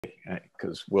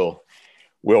because we'll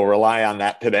rely on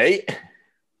that today.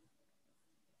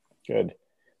 Good.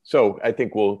 So I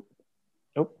think we'll.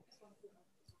 Oh,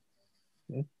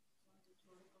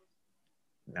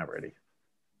 not ready.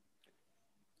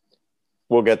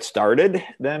 We'll get started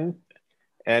then.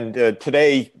 And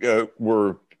today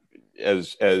we're,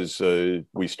 as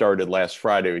we started last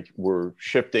Friday, we're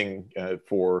shifting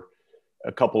for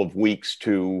a couple of weeks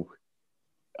to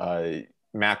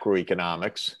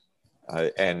macroeconomics.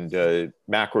 And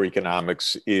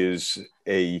macroeconomics is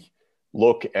a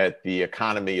look at the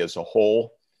economy as a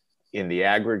whole in the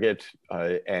aggregate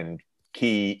and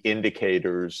key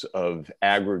indicators of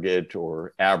aggregate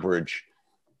or average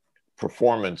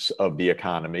performance of the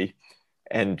economy.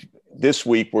 And this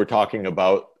week we're talking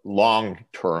about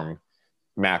long-term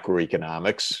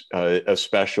macroeconomics,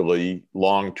 especially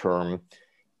long-term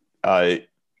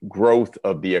growth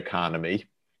of the economy.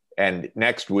 And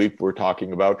next week, we're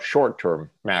talking about short-term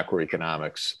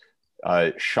macroeconomics,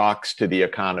 shocks to the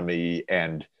economy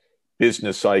and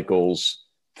business cycles,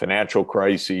 financial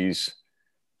crises,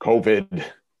 COVID,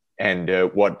 and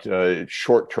what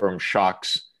short-term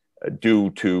shocks do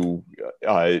to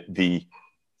the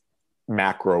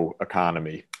macro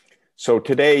economy. So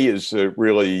today is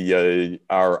really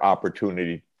our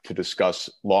opportunity to discuss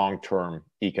long-term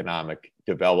economic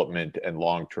development and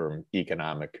long-term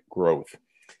economic growth.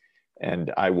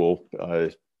 And I will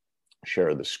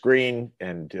share the screen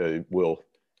and we'll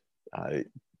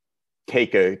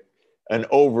take an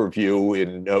overview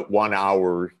in 1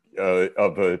 hour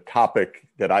of a topic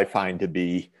that I find to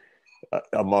be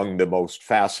among the most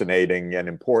fascinating and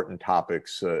important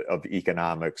topics of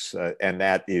economics, and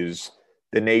that is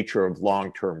the nature of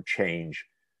long-term change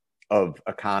of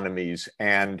economies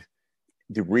and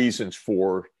the reasons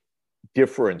for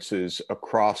differences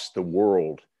across the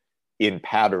world in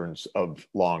patterns of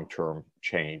long-term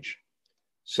change.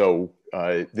 So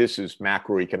this is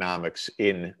macroeconomics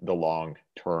in the long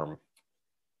term.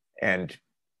 And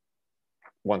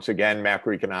once again,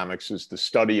 macroeconomics is the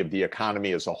study of the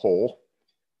economy as a whole,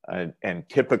 and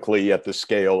typically at the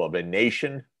scale of a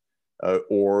nation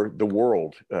or the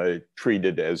world,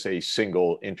 treated as a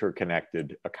single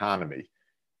interconnected economy.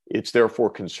 It's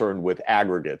therefore concerned with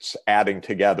aggregates, adding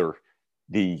together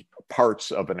the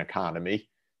parts of an economy,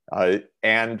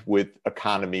 and with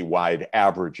economy-wide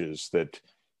averages that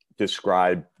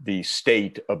describe the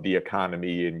state of the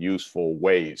economy in useful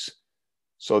ways.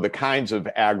 So the kinds of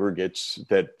aggregates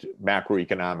that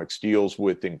macroeconomics deals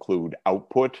with include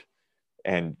output,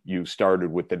 and you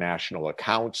started with the national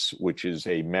accounts, which is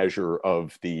a measure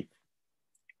of the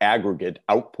aggregate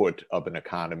output of an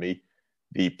economy,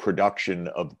 the production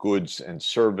of goods and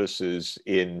services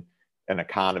in an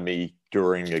economy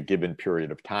during a given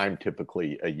period of time,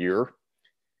 typically a year.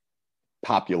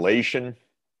 Population,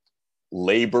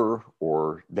 labor,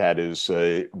 or that is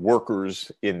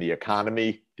workers in the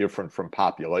economy, different from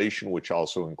population, which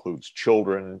also includes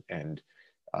children and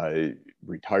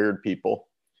retired people.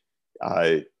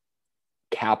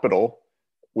 Capital,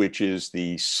 which is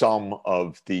the sum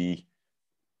of the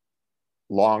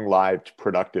long-lived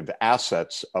productive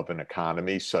assets of an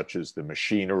economy, such as the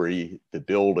machinery, the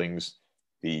buildings,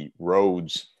 the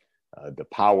roads, the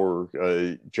power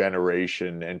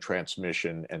generation and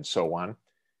transmission, and so on.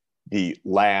 The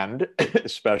land,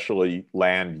 especially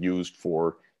land used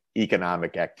for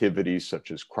economic activities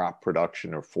such as crop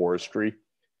production or forestry.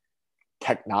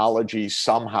 Technology,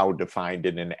 somehow defined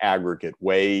in an aggregate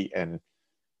way, and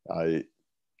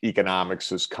economics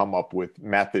has come up with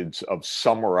methods of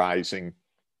summarizing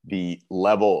the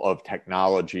level of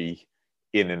technology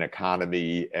in an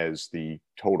economy as the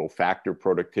total factor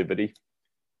productivity.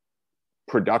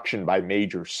 Production by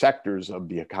major sectors of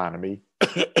the economy,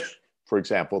 for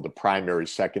example, the primary,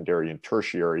 secondary, and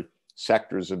tertiary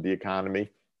sectors of the economy,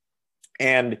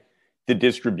 and the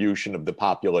distribution of the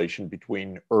population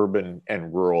between urban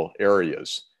and rural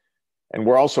areas. And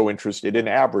we're also interested in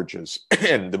averages.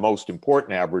 And the most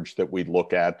important average that we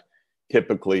look at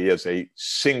typically as a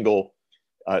single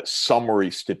summary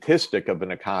statistic of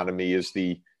an economy is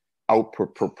the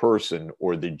output per person,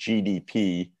 or the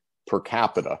GDP per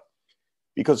capita,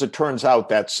 because it turns out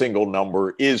that single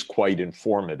number is quite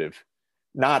informative,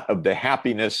 not of the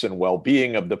happiness and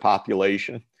well-being of the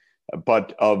population,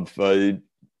 but of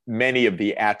many of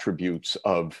the attributes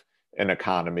of an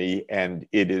economy, and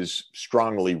it is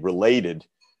strongly related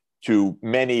to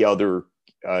many other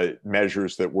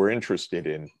measures that we're interested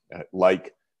in,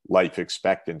 like life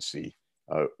expectancy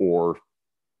or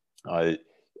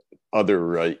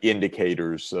other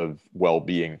indicators of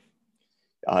well-being.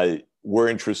 We're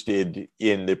interested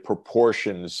in the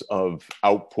proportions of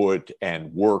output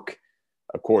and work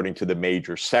according to the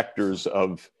major sectors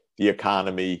of the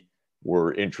economy.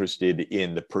 We're interested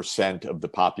in the percent of the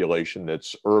population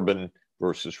that's urban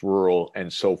versus rural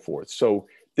and so forth. So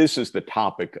this is the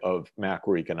topic of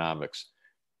macroeconomics.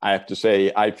 I have to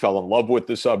say, I fell in love with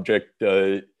the subject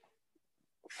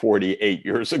 48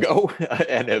 years ago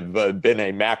and have been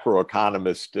a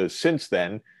macroeconomist since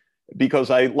then, because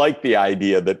I like the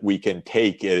idea that we can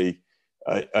take an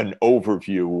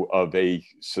overview of a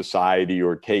society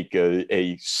or take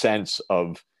a sense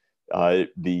of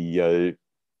the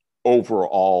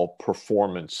overall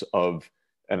performance of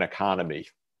an economy.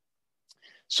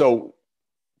 So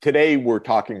today we're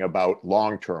talking about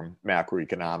long-term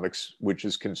macroeconomics, which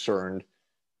is concerned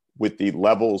with the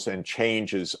levels and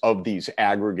changes of these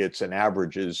aggregates and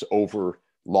averages over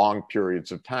long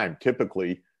periods of time,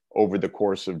 typically over the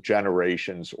course of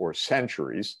generations or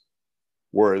centuries,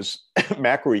 whereas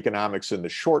macroeconomics in the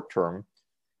short term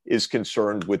is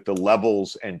concerned with the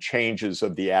levels and changes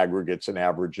of the aggregates and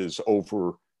averages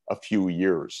over a few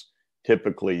years,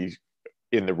 typically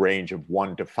in the range of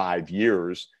 1 to 5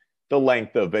 years, the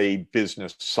length of a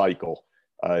business cycle,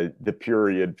 the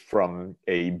period from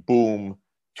a boom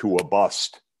to a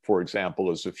bust, for example,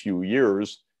 is a few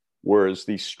years, whereas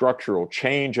the structural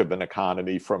change of an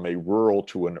economy from a rural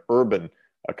to an urban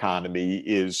economy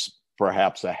is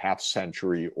perhaps a half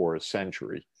century or a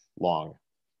century long.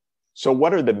 So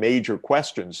what are the major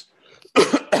questions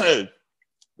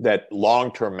that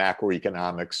long-term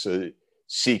macroeconomics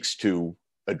seeks to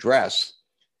address?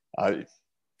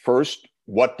 First,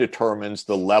 what determines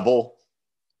the level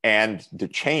and the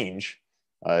change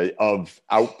of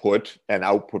output and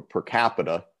output per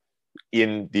capita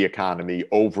in the economy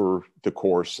over the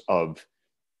course of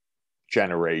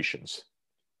generations?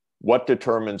 What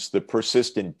determines the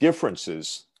persistent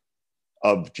differences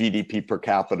of GDP per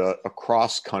capita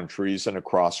across countries and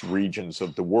across regions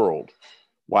of the world?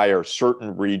 Why are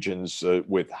certain regions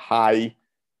with high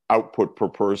output per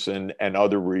person and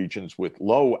other regions with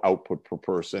low output per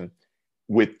person,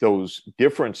 with those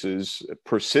differences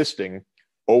persisting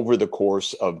over the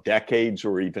course of decades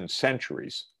or even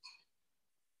centuries?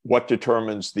 What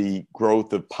determines the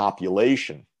growth of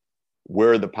population,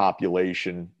 where the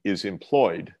population is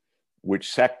employed,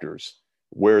 which sectors,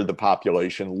 where the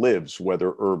population lives,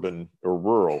 whether urban or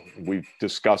rural? We've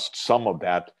discussed some of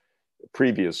that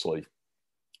previously.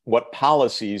 What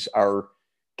policies are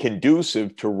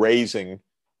conducive to raising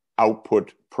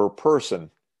output per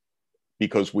person,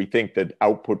 because we think that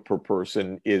output per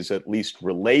person is at least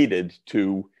related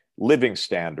to living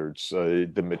standards,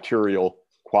 the material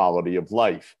quality of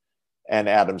life. And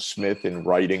Adam Smith, in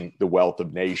writing The Wealth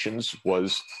of Nations,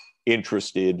 was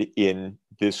interested in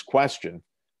this question.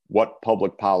 What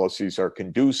public policies are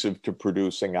conducive to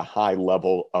producing a high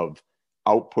level of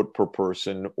output per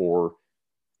person, or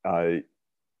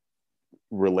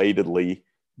relatedly,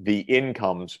 the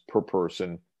incomes per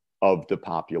person of the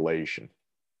population?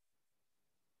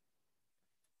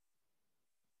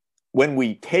 When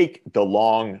we take the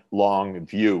long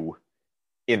view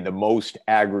in the most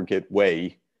aggregate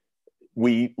way,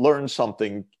 we learn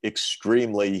something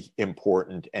extremely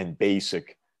important and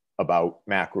basic about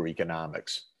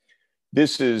macroeconomics.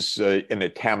 This is an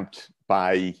attempt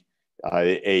by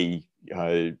a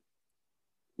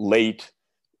late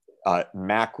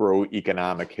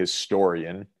macroeconomic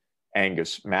historian,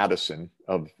 Angus Madison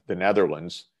of the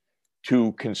Netherlands,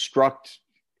 to construct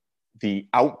the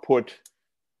output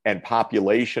and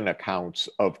population accounts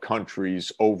of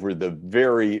countries over the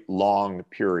very long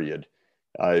period,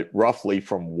 roughly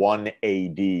from 1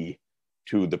 AD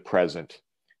to the present.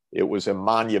 It was a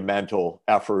monumental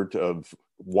effort of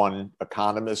one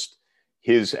economist.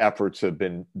 His efforts have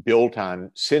been built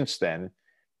on since then,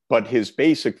 but his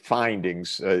basic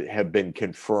findings have been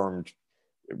confirmed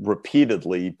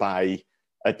repeatedly by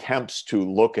attempts to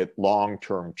look at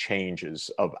long-term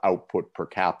changes of output per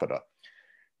capita.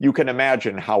 You can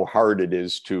imagine how hard it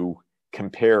is to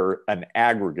compare an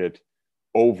aggregate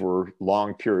over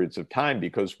long periods of time,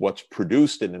 because what's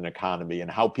produced in an economy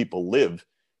and how people live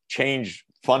change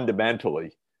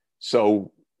fundamentally.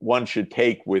 So one should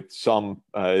take with some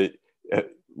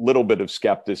little bit of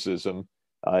skepticism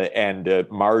and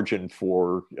margin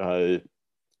for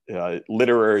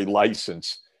literary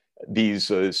license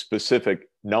these specific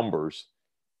numbers.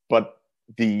 But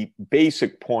the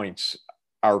basic points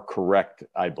are correct,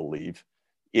 I believe,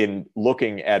 in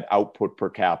looking at output per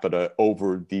capita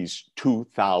over these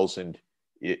 2,000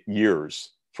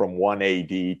 years, from 1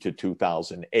 AD to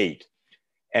 2008.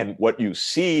 And what you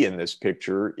see in this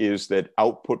picture is that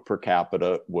output per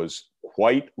capita was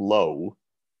quite low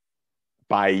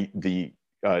by the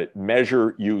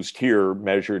measure used here,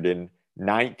 measured in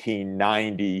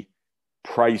 1990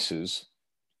 prices.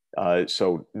 Now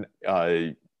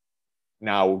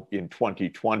in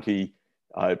 2020,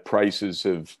 prices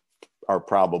are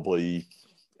probably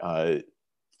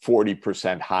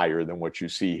 40% higher than what you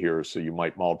see here. So you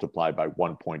might multiply by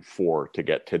 1.4 to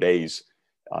get today's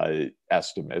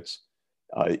estimates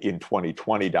in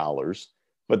 2020 dollars.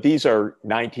 But these are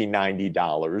 1990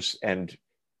 dollars, and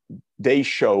they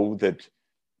show that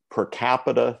per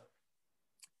capita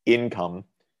income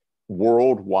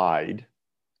worldwide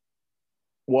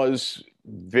was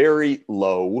very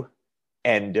low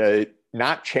and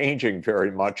not changing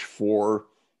very much for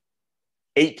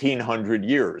 1800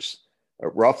 years,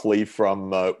 roughly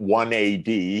from 1 AD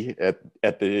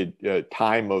at the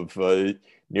time of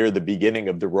near the beginning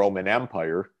of the Roman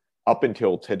Empire up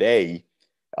until today.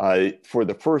 For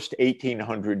the first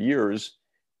 1800 years,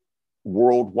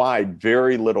 worldwide,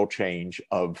 very little change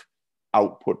of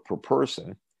output per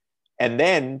person. And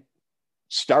then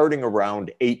starting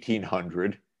around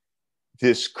 1800,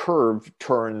 this curve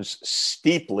turns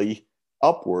steeply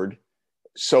upward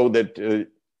so that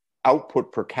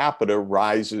output per capita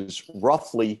rises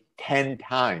roughly 10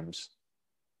 times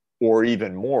or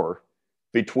even more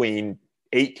between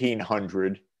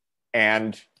 1800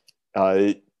 and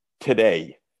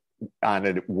today on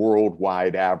a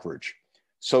worldwide average.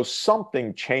 So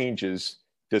something changes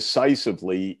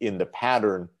decisively in the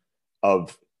pattern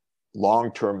of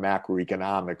long-term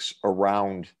macroeconomics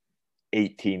around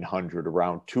 1800,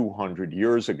 around 200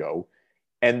 years ago.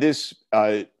 And this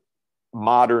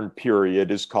modern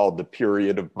period is called the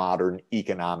period of modern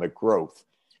economic growth.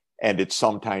 And it's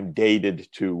sometimes dated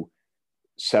to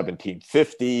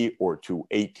 1750 or to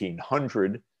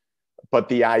 1800. But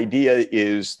the idea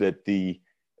is that the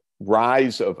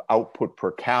rise of output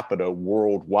per capita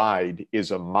worldwide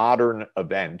is a modern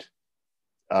event.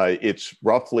 It's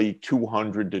roughly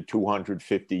 200 to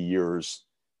 250 years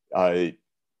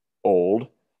old,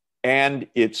 and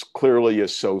it's clearly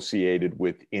associated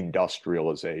with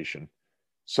industrialization.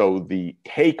 So the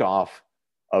takeoff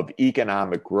of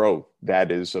economic growth,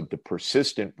 that is, of the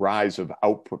persistent rise of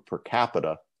output per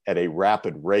capita at a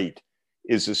rapid rate,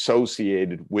 is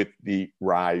associated with the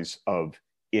rise of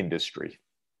industry.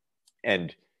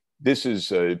 And this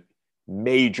is a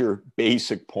major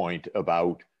basic point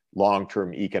about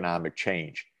long-term economic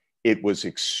change. It was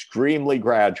extremely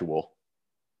gradual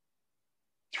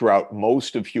throughout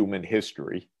most of human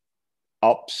history,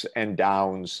 ups and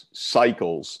downs,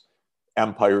 cycles,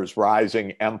 empires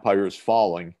rising, empires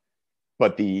falling,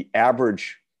 but the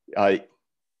average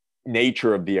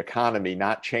nature of the economy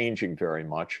not changing very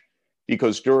much,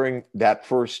 because during that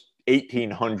first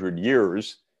 1800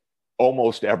 years,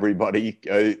 almost everybody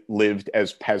lived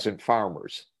as peasant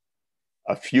farmers.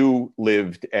 A few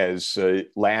lived as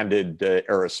landed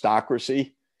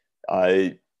aristocracy.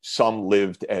 Some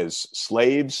lived as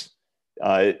slaves,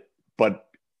 but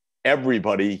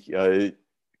everybody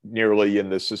nearly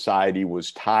in the society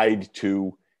was tied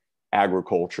to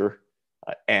agriculture,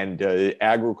 and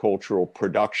agricultural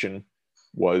production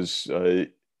was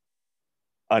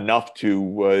enough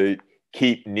to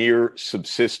keep near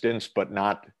subsistence, but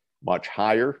not much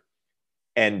higher.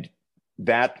 And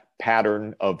that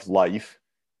pattern of life,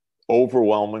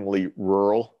 overwhelmingly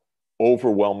rural,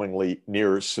 overwhelmingly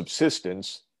near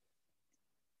subsistence,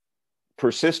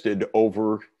 persisted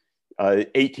over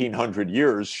 1800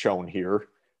 years, shown here,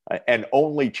 and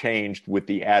only changed with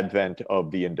the advent of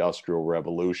the Industrial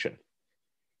Revolution.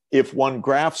 If one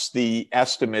graphs the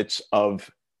estimates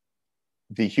of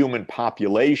the human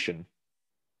population,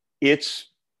 it's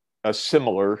a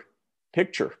similar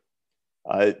picture.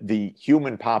 The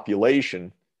human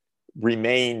population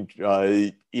remained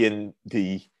in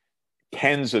the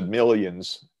tens of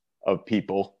millions of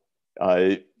people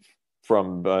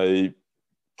from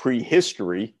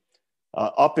prehistory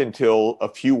up until a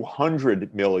few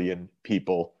 100 million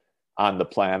people on the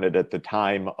planet at the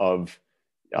time of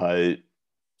the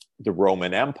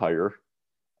Roman Empire,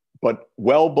 but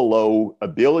well below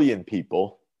 1 billion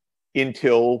people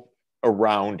until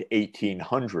around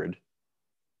 1800.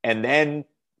 And then,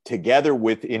 together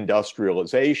with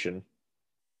industrialization,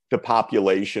 the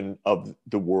population of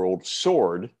the world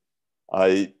soared.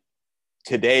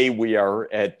 Today, we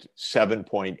are at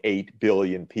 7.8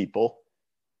 billion people,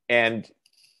 and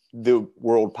the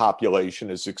world population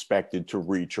is expected to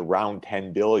reach around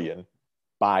 10 billion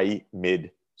by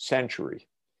mid-century.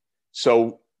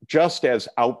 So just as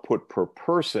output per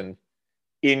person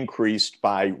increased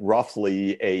by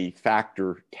roughly a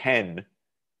factor 10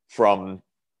 from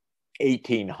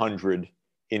 1800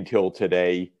 until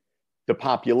today, the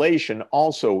population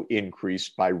also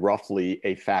increased by roughly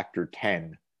a factor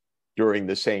 10 during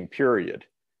the same period.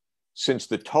 Since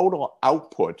the total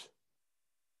output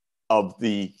of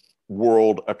the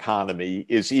world economy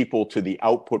is equal to the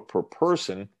output per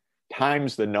person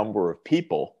times the number of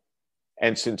people,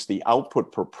 and since the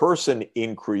output per person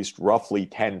increased roughly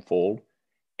tenfold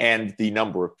and the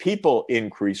number of people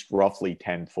increased roughly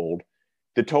tenfold,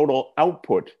 the total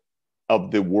output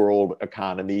of the world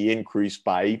economy increased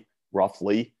by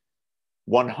roughly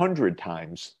 100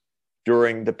 times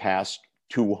during the past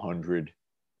 200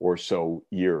 or so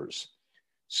years.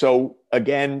 So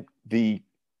again, the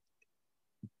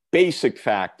basic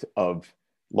fact of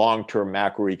long-term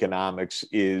macroeconomics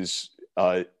is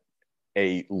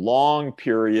a long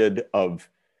period of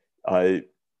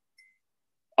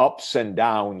ups and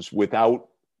downs without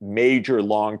major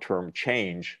long-term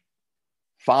change,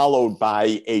 followed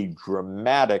by a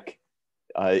dramatic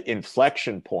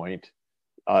inflection point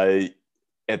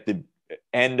at the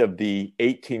end of the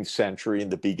 18th century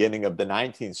and the beginning of the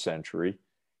 19th century,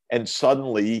 and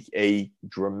suddenly a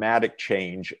dramatic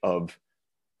change of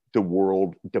the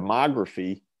world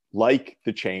demography, like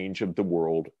the change of the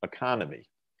world economy.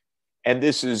 And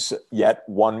this is yet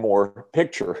one more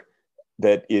picture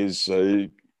that is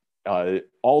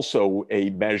also a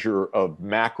measure of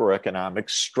macroeconomic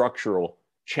structural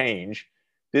change.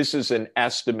 This is an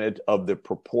estimate of the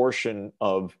proportion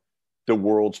of the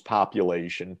world's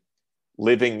population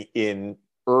living in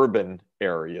urban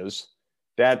areas.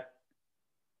 That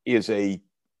is a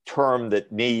term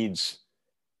that needs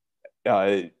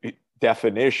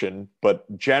definition,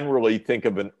 but generally think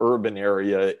of an urban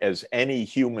area as any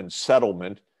human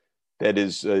settlement that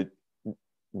is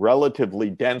relatively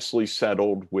densely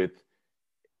settled with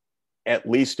at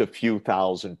least a few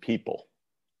thousand people.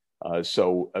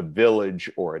 So a village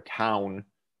or a town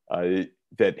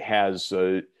that has,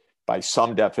 by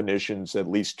some definitions, at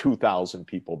least 2,000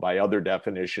 people, by other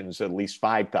definitions, at least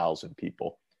 5,000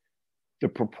 people. The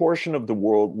proportion of the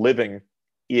world living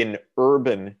in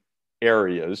urban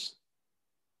areas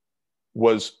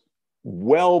was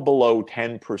well below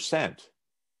 10%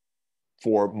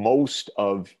 for most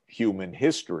of human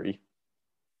history.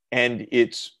 And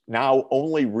it's now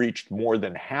only reached more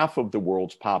than half of the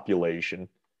world's population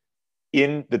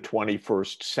in the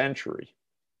 21st century.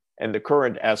 And the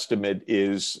current estimate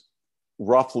is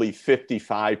roughly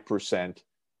 55%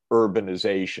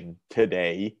 urbanization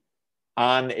today,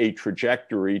 on a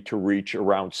trajectory to reach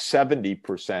around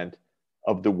 70%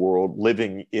 of the world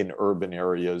living in urban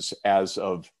areas as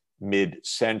of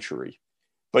mid-century.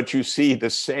 But you see the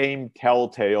same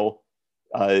telltale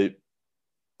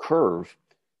curve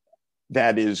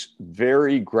that is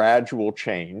very gradual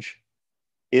change.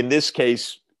 In this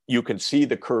case, you can see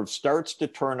the curve starts to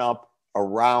turn up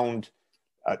around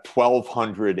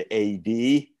 1200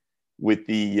 AD with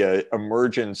the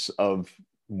emergence of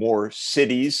more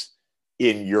cities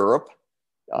in Europe,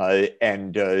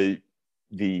 and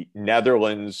the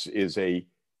Netherlands is a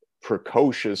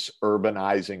precocious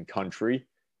urbanizing country,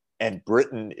 and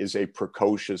Britain is a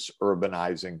precocious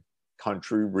urbanizing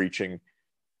country, reaching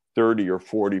 30 or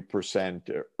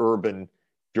 40% urban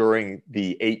during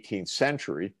the 18th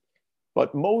century.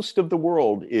 But most of the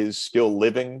world is still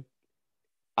living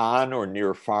on or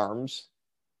near farms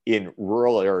in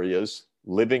rural areas,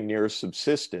 living near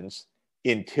subsistence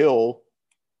until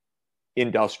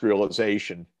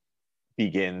industrialization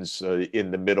begins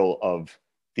in the middle of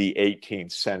the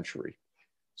 18th century.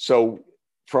 So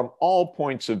from all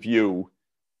points of view,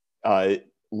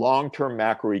 long-term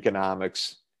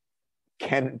macroeconomics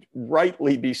can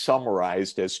rightly be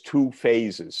summarized as two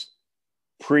phases: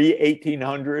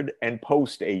 pre-1800 and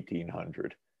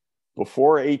post-1800.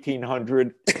 Before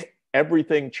 1800,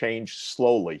 everything changed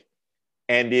slowly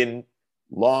and in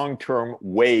long-term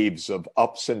waves of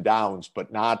ups and downs,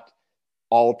 but not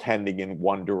all tending in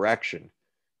one direction.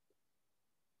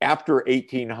 After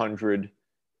 1800,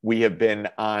 we have been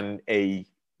on a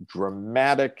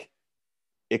dramatic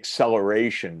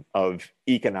acceleration of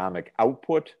economic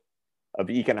output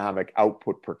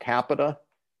per capita,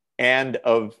 and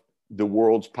of the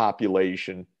world's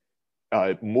population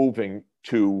moving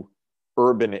to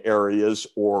urban areas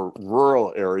or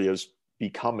rural areas,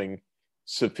 becoming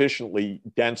sufficiently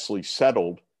densely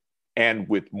settled and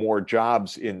with more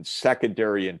jobs in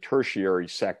secondary and tertiary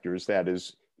sectors, that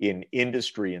is, in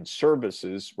industry and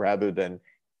services rather than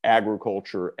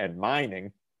agriculture and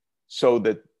mining, so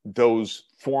that those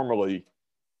formerly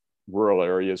rural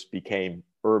areas became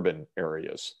urban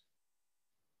areas.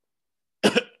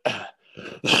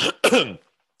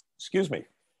 Excuse me.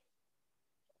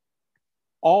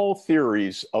 All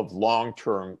theories of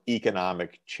long-term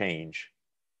economic change,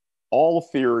 all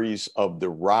theories of the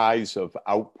rise of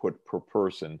output per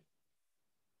person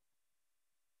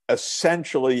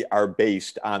essentially are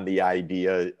based on the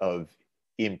idea of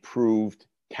improved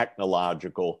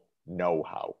technological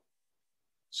know-how.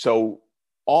 So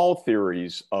all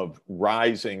theories of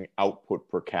rising output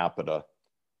per capita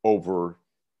over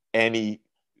any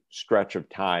stretch of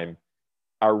time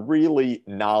are really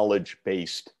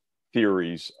knowledge-based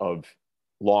theories of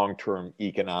long-term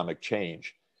economic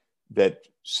change, that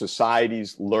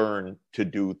societies learn to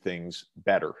do things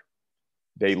better.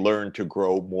 They learn to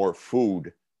grow more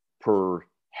food per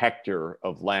hectare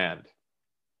of land.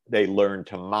 They learn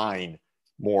to mine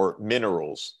more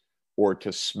minerals, or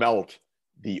to smelt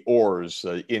the ores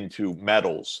into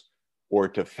metals, or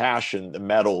to fashion the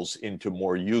metals into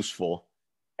more useful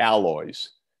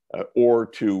alloys, or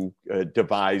to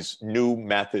devise new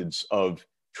methods of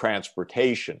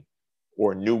transportation,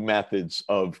 or new methods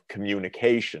of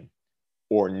communication,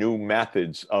 or new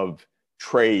methods of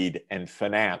trade and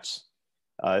finance,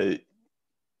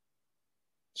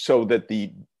 so that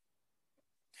the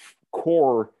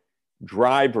core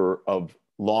driver of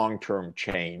long-term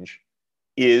change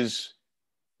is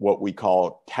what we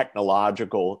call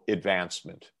technological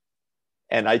advancement.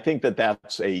 And I think that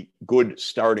that's a good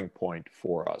starting point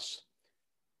for us.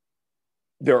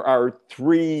 There are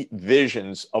three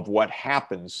visions of what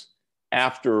happens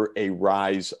after a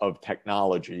rise of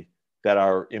technology that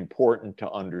are important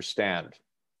to understand.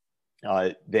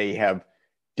 They have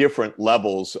different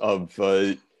levels of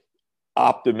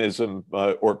optimism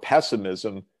or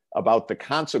pessimism about the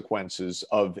consequences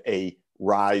of a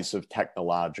rise of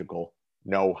technological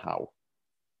know-how.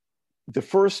 The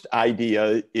first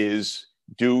idea is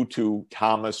due to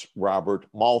Thomas Robert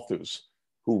Malthus,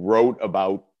 who wrote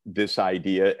about this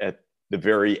idea at the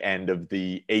very end of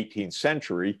the 18th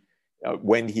century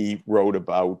when he wrote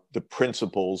about the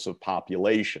principles of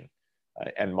population.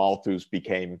 And Malthus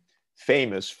became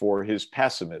famous for his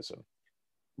pessimism.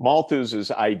 Malthus's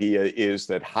idea is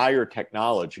that higher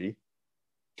technology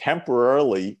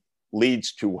temporarily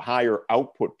leads to higher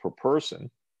output per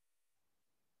person.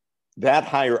 That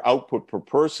higher output per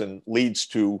person leads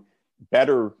to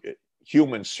better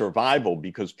human survival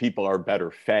because people are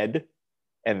better fed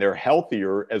and they're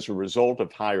healthier as a result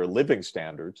of higher living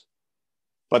standards.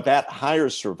 But that higher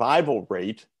survival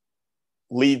rate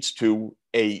leads to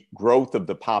a growth of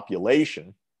the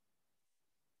population.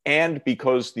 And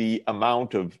because the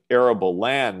amount of arable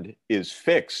land is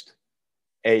fixed,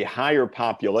 a higher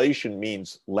population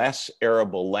means less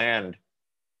arable land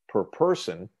per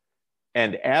person.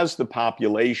 And as the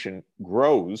population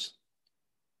grows,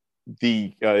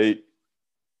 the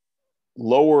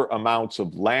lower amounts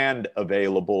of land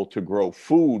available to grow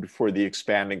food for the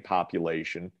expanding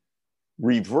population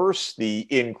reverse the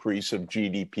increase of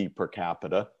GDP per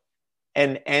capita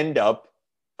and end up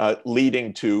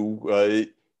leading to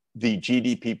the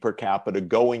GDP per capita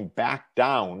going back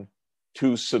down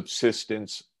to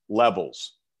subsistence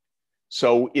levels.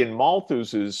 So in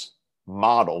Malthus's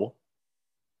model,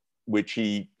 which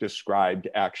he described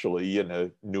actually in a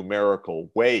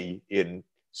numerical way in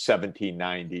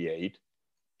 1798,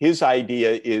 his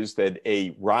idea is that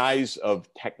a rise of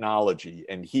technology,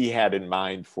 and he had in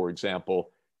mind, for example,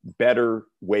 better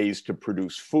ways to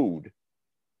produce food,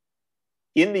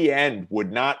 in the end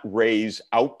would not raise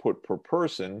output per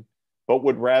person, but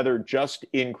would rather just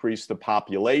increase the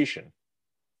population.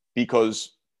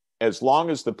 Because as long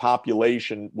as the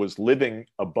population was living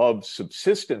above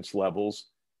subsistence levels,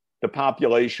 the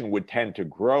population would tend to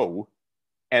grow,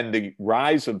 and the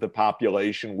rise of the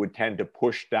population would tend to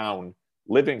push down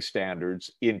living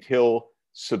standards until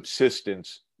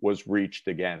subsistence was reached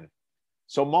again.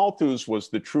 So Malthus was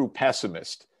the true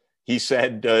pessimist. He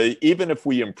said, even if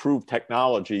we improve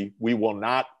technology, we will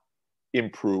not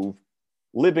improve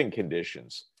living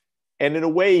conditions. And in a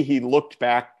way, he looked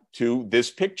back to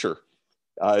this picture,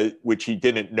 which he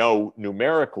didn't know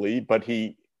numerically, but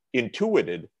he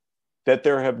intuited that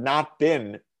there have not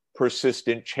been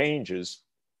persistent changes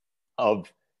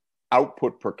of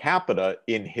output per capita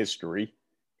in history.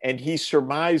 And he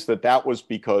surmised that that was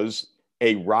because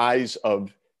a rise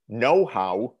of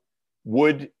know-how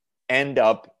would end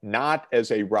up not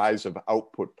as a rise of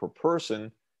output per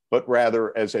person, but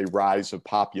rather as a rise of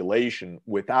population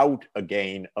without a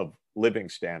gain of living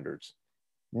standards.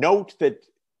 Note that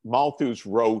Malthus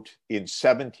wrote in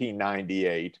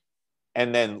 1798,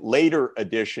 and then later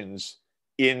editions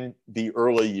in the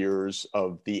early years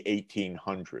of the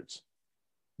 1800s.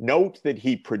 Note that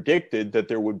he predicted that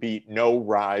there would be no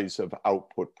rise of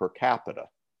output per capita.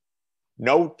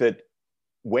 Note that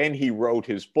when he wrote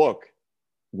his book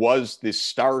was the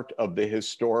start of the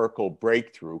historical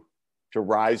breakthrough to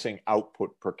rising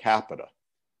output per capita.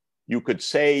 you could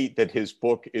say that his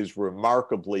book is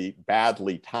remarkably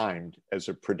badly timed as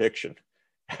a prediction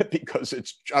because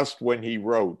it's just when he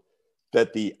wrote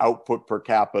that the output per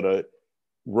capita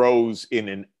rose in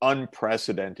an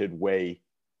unprecedented way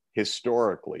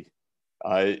historically.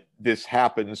 This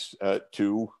happens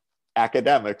to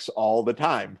academics all the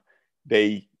time.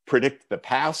 They predict the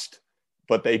past,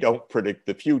 but they don't predict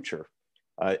the future.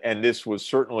 And this was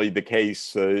certainly the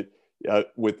case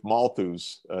with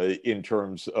Malthus in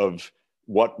terms of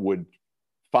what would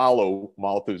follow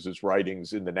Malthus's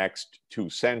writings in the next 2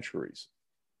 centuries.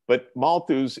 But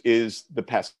Malthus is the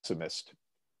pessimist.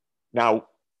 Now,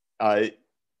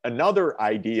 another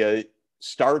idea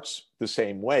starts the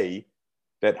same way,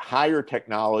 that higher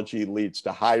technology leads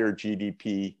to higher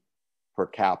GDP per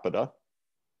capita,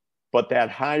 but that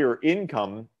higher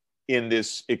income in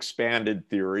this expanded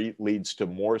theory leads to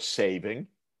more saving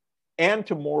and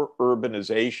to more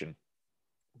urbanization,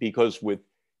 because with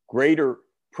greater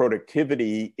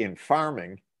productivity in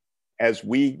farming, as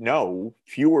we know,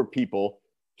 fewer people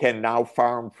can now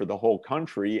farm for the whole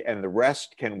country, and the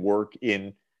rest can work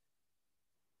in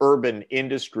urban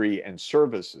industry and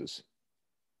services.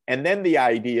 And then the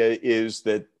idea is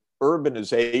that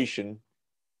urbanization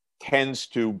tends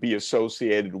to be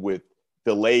associated with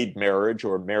delayed marriage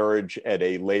or marriage at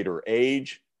a later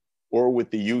age, or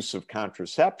with the use of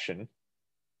contraception.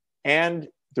 And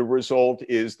the result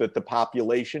is that the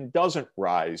population doesn't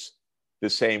rise the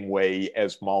same way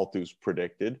as Malthus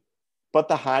predicted, but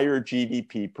the higher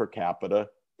GDP per capita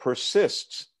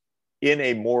persists in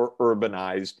a more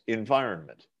urbanized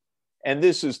environment. And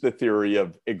this is the theory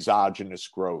of exogenous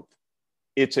growth.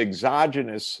 It's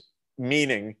exogenous,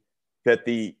 meaning that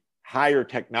the higher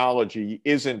technology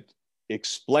isn't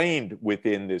explained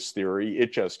within this theory,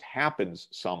 it just happens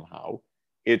somehow.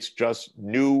 It's just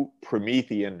new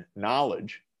Promethean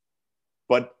knowledge,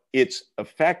 but its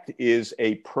effect is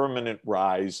a permanent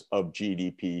rise of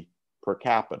GDP per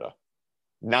capita,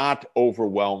 not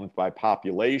overwhelmed by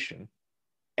population.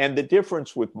 And the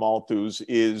difference with Malthus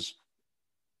is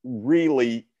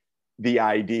really the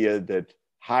idea that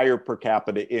higher per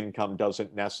capita income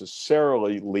doesn't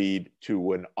necessarily lead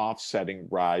to an offsetting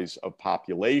rise of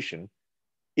population.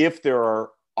 If there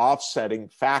are offsetting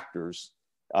factors,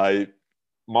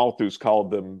 Malthus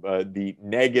called them the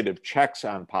negative checks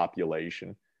on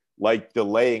population, like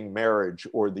delaying marriage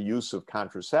or the use of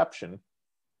contraception,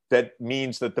 that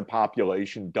means that the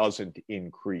population doesn't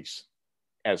increase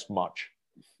as much.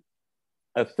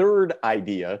 A third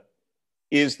idea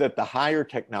is that the higher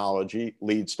technology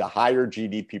leads to higher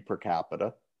GDP per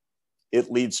capita. It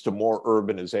leads to more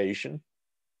urbanization.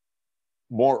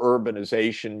 More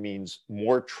urbanization means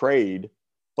more trade,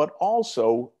 but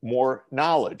also more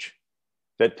knowledge.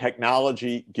 That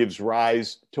technology gives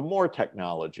rise to more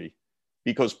technology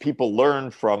because people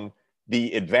learn from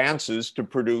the advances to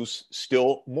produce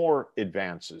still more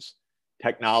advances.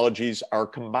 Technologies are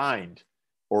combined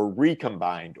or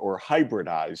recombined or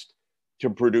hybridized to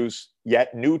produce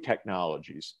yet new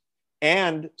technologies.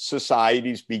 And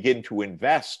societies begin to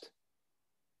invest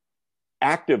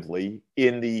actively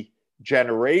in the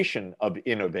generation of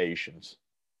innovations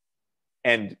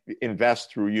and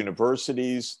invest through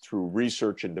universities, through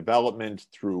research and development,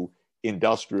 through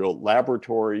industrial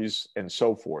laboratories, and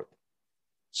so forth.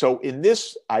 So in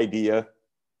this idea,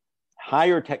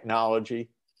 higher technology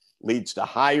leads to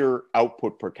higher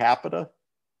output per capita,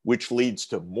 which leads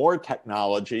to more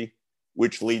technology,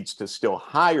 which leads to still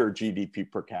higher GDP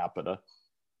per capita.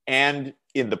 And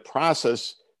in the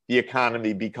process, the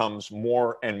economy becomes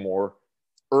more and more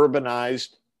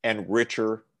urbanized and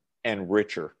richer and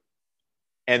richer.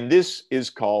 And this is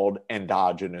called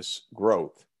endogenous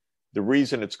growth. The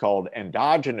reason it's called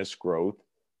endogenous growth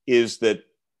is that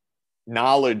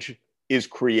knowledge is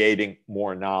creating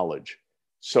more knowledge.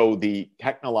 So the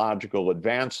technological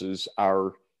advances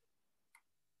are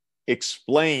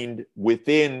explained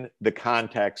within the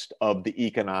context of the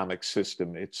economic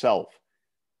system itself.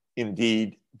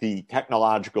 Indeed, the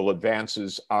technological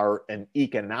advances are an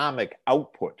economic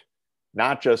output,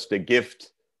 not just a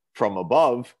gift from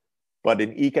above, but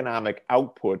an economic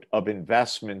output of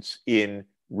investments in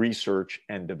research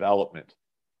and development.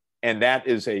 And that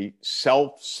is a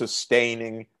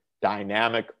self-sustaining,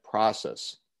 dynamic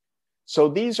process. So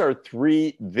these are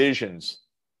 3 visions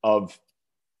of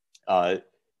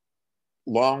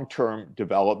long-term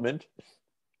development.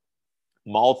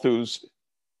 Malthus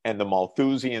and the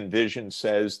Malthusian vision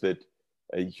says that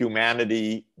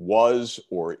humanity was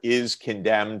or is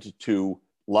condemned to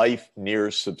life near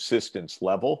subsistence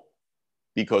level,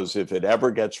 because if it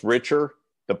ever gets richer,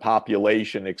 the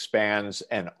population expands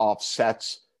and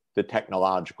offsets the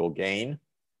technological gain.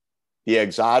 The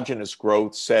exogenous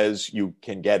growth says you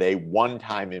can get a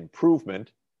one-time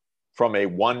improvement from a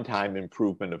one-time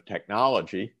improvement of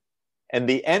technology. And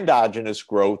the endogenous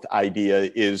growth idea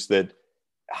is that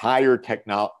higher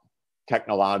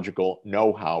technological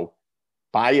know-how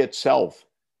by itself,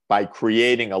 by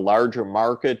creating a larger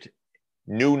market,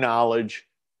 new knowledge,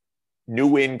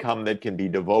 new income that can be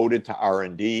devoted to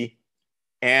R&D,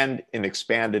 and an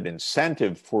expanded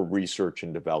incentive for research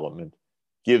and development,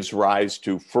 gives rise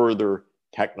to further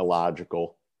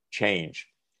technological change.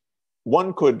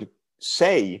 One could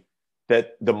say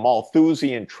that the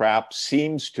Malthusian trap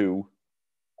seems to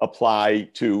apply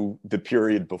to the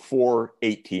period before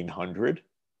 1800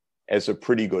 as a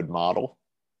pretty good model.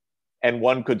 And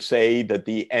one could say that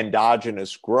the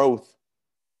endogenous growth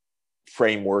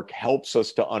framework helps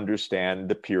us to understand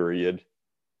the period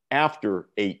after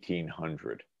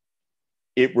 1800.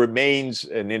 It remains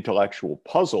an intellectual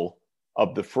puzzle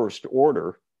of the first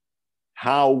order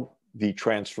how the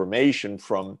transformation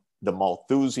from the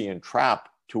Malthusian trap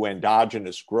to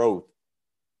endogenous growth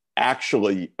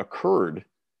actually occurred,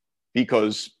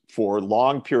 because for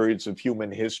long periods of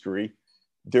human history,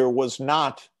 there was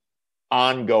not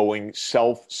ongoing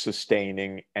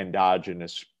self-sustaining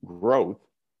endogenous growth.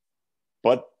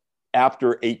 But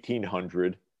after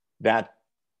 1800, that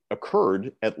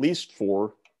occurred at least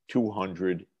for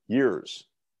 200 years.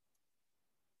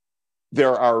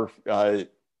 There are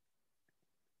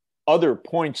other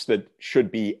points that should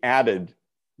be added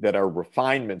that are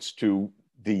refinements to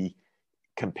the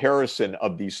comparison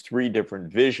of these three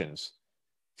different visions.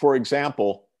 For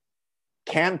example,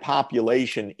 can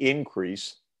population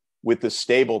increase with the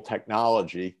stable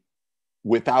technology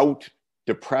without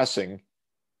depressing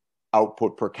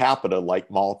output per capita like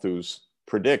Malthus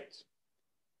predicts?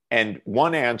 And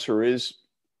one answer is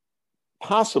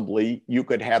possibly you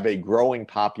could have a growing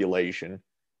population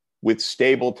with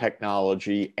stable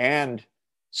technology and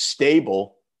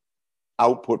stable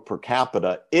output per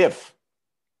capita if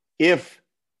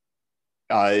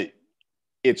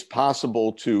it's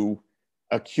possible to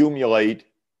accumulate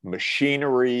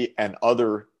machinery and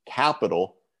other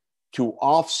capital to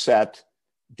offset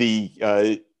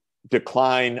the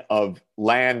decline of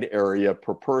land area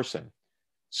per person.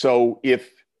 So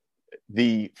if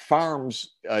the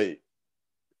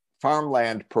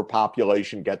farmland per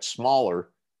population gets smaller,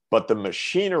 but the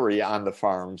machinery on the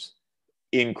farms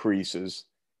increases,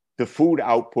 the food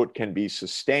output can be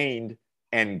sustained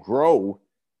and grow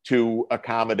to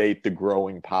accommodate the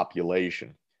growing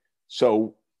population.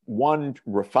 So one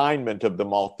refinement of the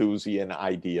Malthusian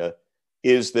idea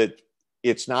is that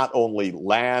it's not only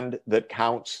land that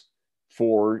counts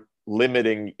for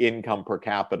limiting income per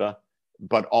capita,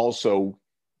 but also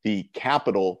the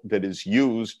capital that is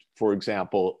used, for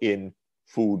example, in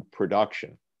food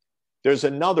production. There's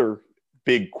another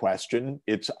big question.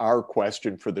 It's our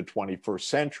question for the 21st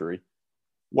century.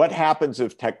 What happens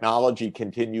if technology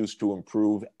continues to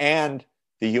improve and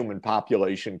the human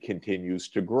population continues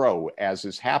to grow, as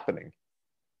is happening?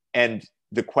 And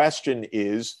the question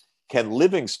is, can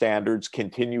living standards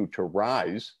continue to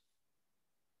rise?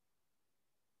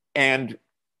 And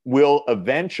will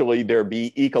eventually there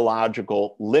be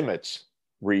ecological limits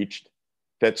reached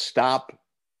that stop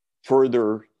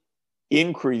further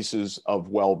increases of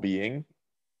well-being,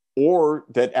 or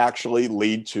that actually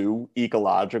lead to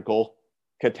ecological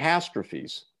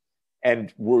catastrophes?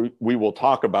 And we will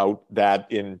talk about that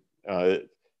in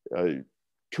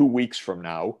 2 weeks from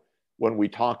now, when we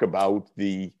talk about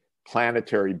the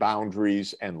planetary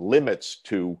boundaries and limits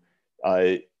to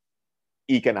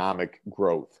economic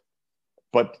growth.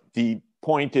 But the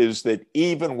point is that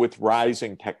even with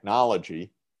rising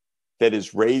technology that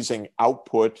is raising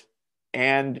output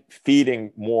and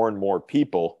feeding more and more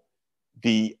people,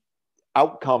 the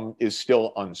outcome is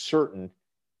still uncertain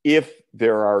if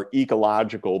there are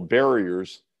ecological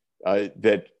barriers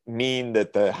that mean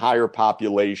that the higher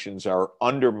populations are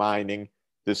undermining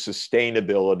the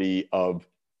sustainability of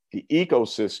the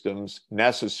ecosystems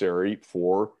necessary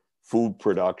for food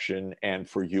production and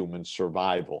for human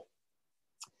survival.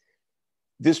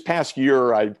 This past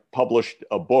year, I published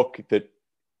a book that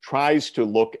tries to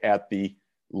look at the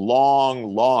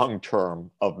long term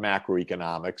of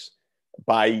macroeconomics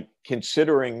by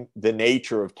considering the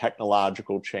nature of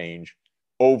technological change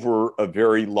over a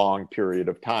very long period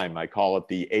of time. I call it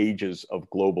the ages of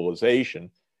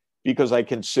globalization, because I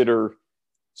consider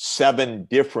 7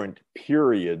 different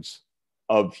periods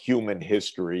of human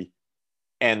history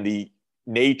and the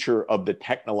nature of the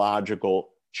technological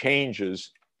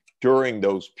changes during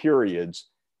those periods,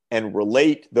 and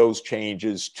relate those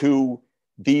changes to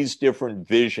these different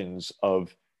visions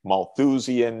of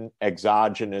Malthusian,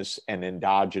 exogenous, and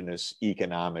endogenous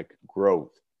economic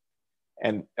growth.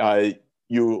 And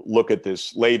you look at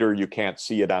this later, you can't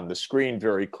see it on the screen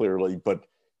very clearly, but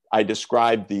I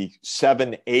described the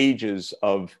 7 ages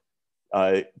of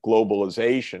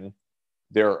globalization,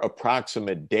 their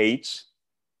approximate dates,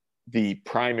 the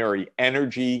primary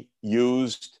energy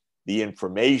used, the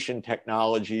information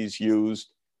technologies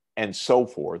used, and so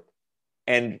forth,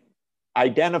 and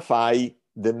identify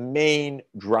the main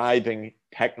driving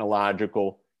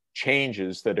technological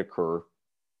changes that occur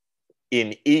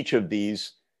in each of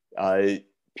these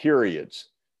periods.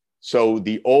 So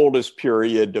the oldest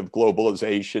period of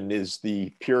globalization is the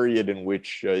period in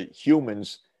which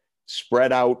humans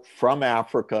spread out from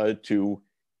Africa to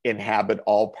inhabit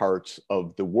all parts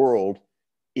of the world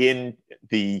in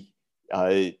the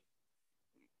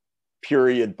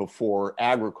period before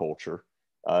agriculture.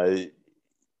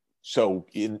 So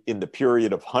in the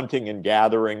period of hunting and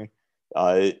gathering,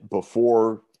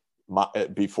 before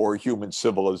human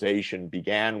civilization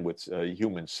began with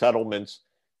human settlements,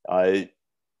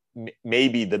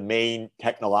 maybe the main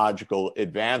technological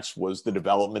advance was the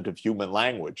development of human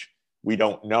language. We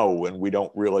don't know, and we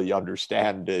don't really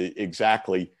understand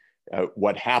exactly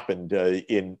what happened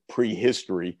in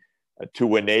prehistory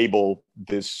to enable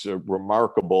this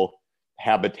remarkable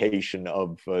habitation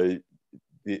of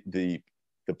the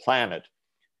planet.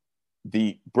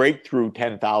 The breakthrough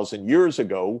 10,000 years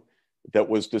ago that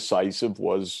was decisive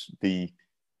was the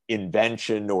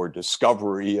invention or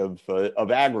discovery of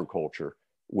agriculture,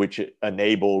 which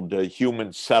enabled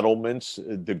human settlements,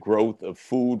 the growth of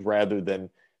food rather than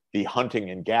the hunting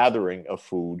and gathering of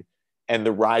food, and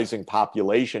the rising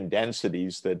population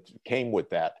densities that came with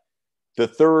that. The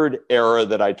third era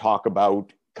that I talk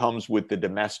about comes with the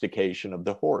domestication of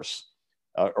the horse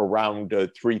around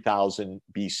 3000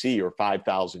 BC or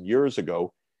 5,000 years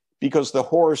ago, because the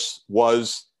horse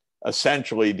was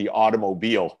essentially the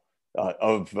automobile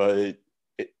of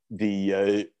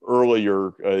the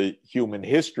earlier human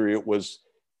history. It was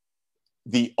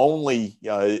the only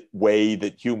way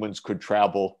that humans could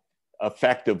travel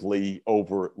effectively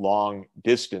over long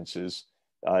distances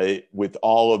with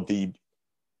all of the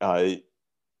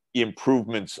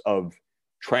improvements of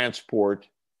transport,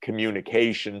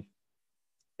 communication,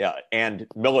 and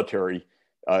military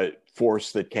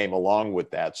force that came along with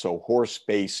that. So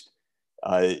horse-based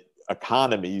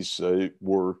economies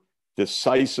were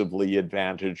decisively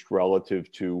advantaged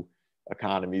relative to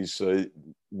economies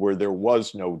where there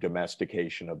was no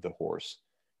domestication of the horse.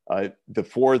 The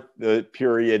fourth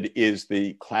period is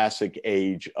the classic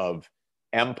age of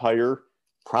empire.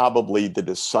 Probably the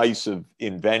decisive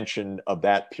invention of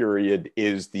that period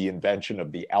is the invention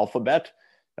of the alphabet,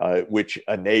 which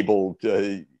enabled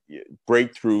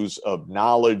breakthroughs of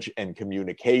knowledge and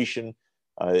communication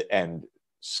and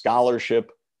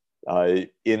scholarship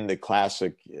in the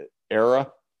classic era.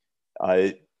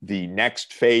 The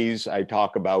next phase I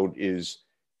talk about is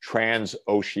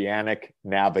transoceanic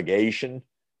navigation,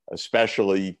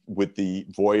 especially with the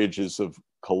voyages of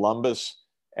Columbus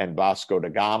and Vasco da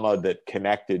Gama that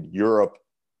connected Europe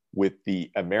with the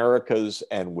Americas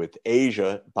and with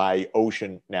Asia by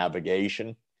ocean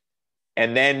navigation.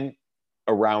 And then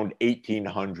around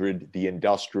 1800, the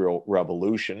Industrial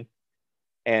Revolution.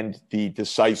 And the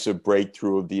decisive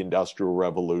breakthrough of the Industrial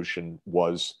Revolution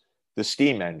was the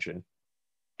steam engine.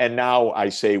 And now I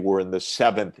say we're in the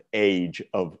 7th age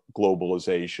of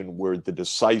globalization, where the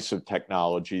decisive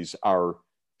technologies are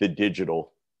the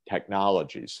digital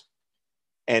technologies.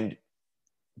 And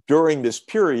during this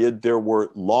period, there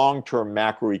were long-term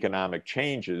macroeconomic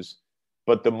changes,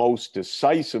 but the most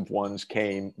decisive ones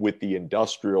came with the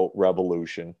Industrial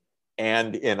Revolution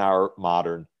and in our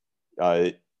modern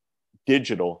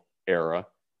digital era.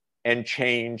 And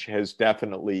change has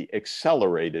definitely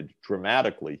accelerated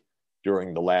dramatically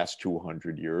during the last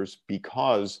 200 years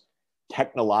because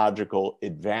technological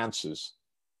advances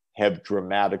have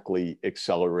dramatically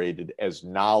accelerated as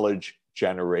knowledge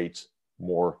generates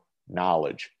more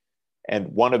knowledge.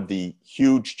 And one of the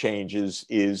huge changes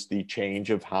is the change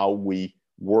of how we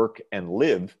work and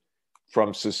live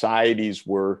from societies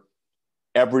where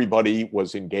everybody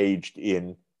was engaged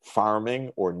in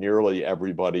farming, or nearly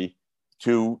everybody,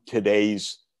 to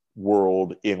today's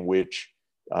world in which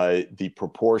the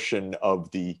proportion of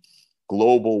the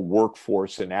global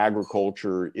workforce in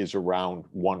agriculture is around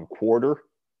 1/4,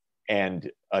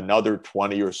 and another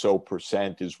 20 or so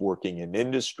percent is working in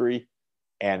industry,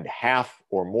 and half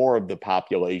or more of the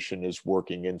population is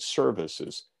working in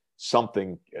services,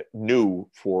 something new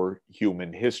for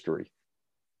human history.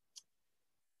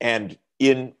 And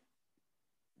in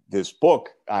this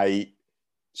book, I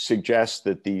suggests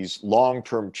that these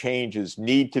long-term changes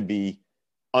need to be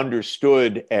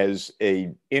understood as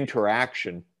an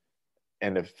interaction,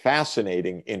 and a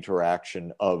fascinating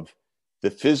interaction, of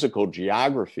the physical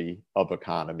geography of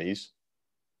economies,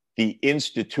 the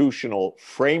institutional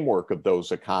framework of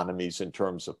those economies in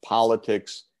terms of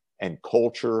politics and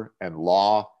culture and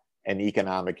law and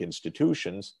economic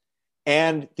institutions,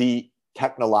 and the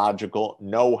technological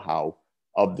know-how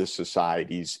of the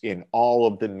societies in all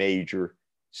of the major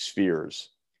spheres.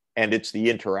 And it's the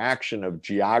interaction of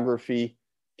geography,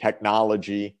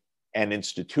 technology, and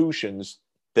institutions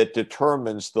that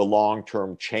determines the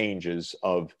long-term changes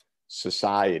of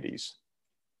societies.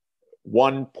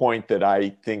 One point that I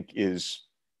think is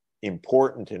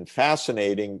important and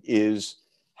fascinating is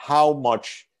how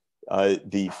much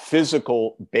the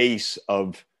physical base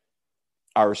of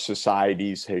our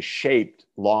societies has shaped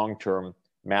long-term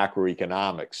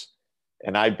macroeconomics.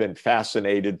 And I've been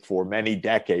fascinated for many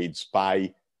decades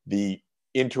by the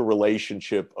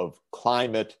interrelationship of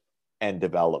climate and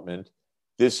development.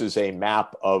 This is a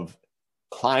map of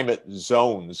climate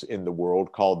zones in the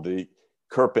world called the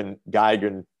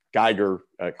Köppen-Geiger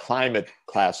climate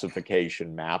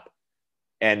classification map.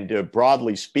 And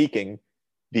broadly speaking,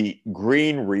 the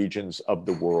green regions of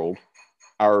the world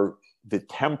are the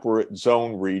temperate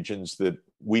zone regions that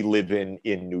we live in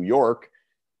New York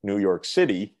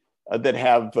City, that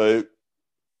have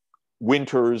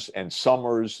winters and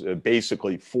summers,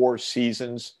 basically 4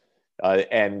 seasons.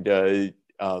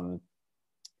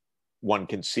 One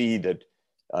can see that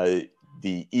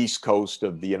the East Coast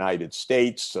of the United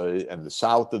States and the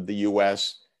South of the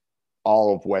US,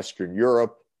 all of Western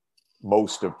Europe,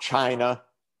 most of China,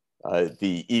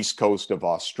 the East Coast of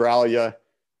Australia,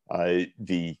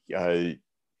 the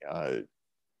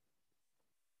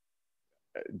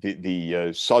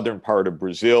southern part of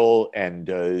Brazil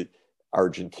and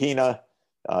Argentina,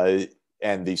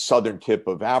 and the southern tip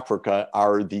of Africa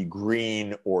are the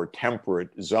green or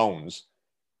temperate zones.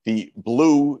 The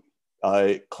blue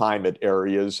climate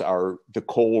areas are the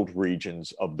cold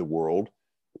regions of the world,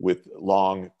 with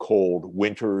long, cold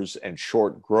winters and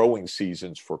short growing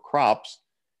seasons for crops.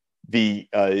 The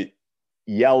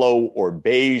yellow or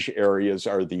beige areas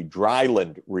are the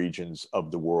dryland regions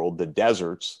of the world, the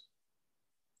deserts.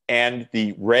 And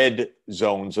the red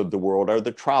zones of the world are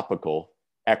the tropical,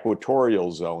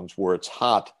 equatorial zones, where it's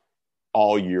hot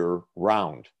all year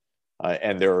round,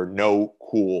 and there are no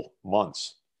cool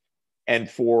months. And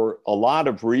for a lot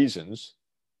of reasons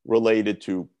related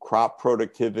to crop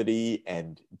productivity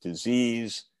and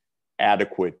disease,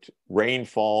 adequate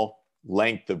rainfall,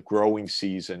 length of growing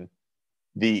season,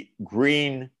 the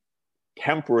green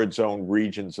temperate zone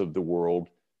regions of the world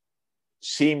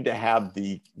seem to have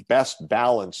the best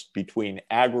balance between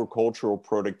agricultural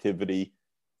productivity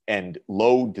and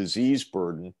low disease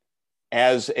burden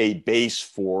as a base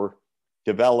for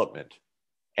development.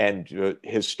 And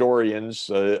historians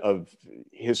of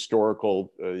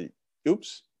historical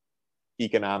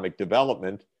economic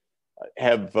development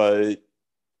have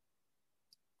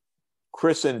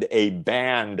christened a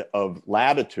band of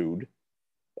latitude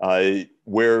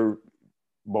where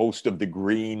most of the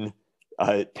green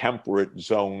temperate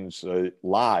zones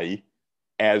lie,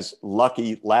 as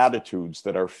lucky latitudes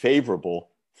that are favorable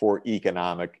for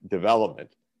economic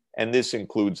development. And this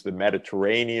includes the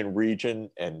Mediterranean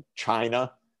region and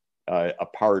China, a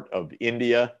part of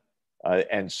India,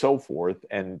 and so forth.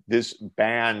 And this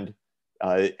band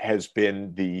has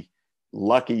been the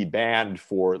lucky band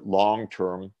for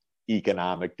long-term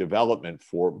economic development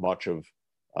for much of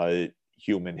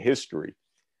human history.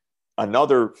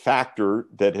 Another factor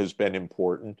that has been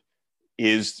important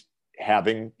is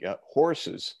having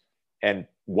horses. And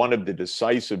one of the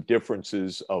decisive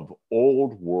differences of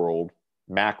old world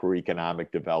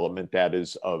macroeconomic development, that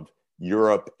is of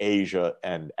Europe, Asia,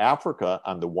 and Africa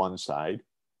on the one side,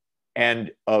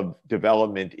 and of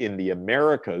development in the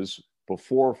Americas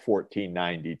before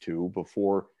 1492,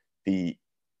 before the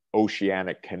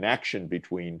oceanic connection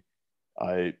between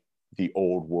the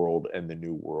old world and the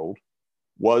new world,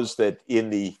 was that in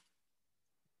the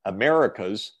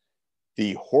Americas,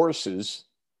 the horses,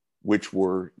 which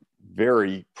were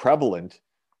very prevalent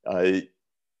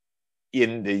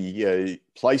in the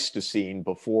Pleistocene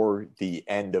before the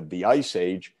end of the Ice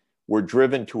Age, were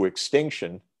driven to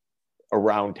extinction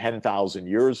around 10,000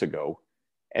 years ago.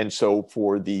 And so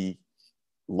for the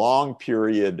long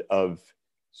period of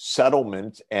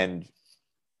settlement and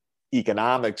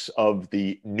economics of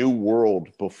the New World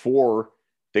before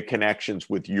the connections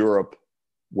with Europe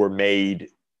were made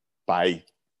by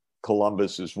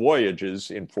Columbus's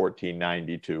voyages in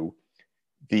 1492,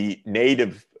 the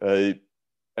native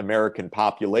American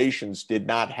populations did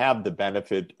not have the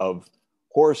benefit of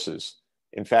horses.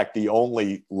 In fact, the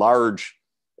only large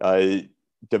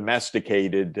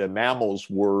domesticated mammals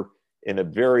were in a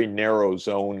very narrow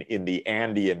zone in the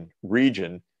Andean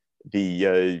region,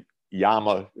 the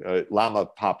llama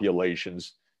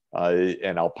populations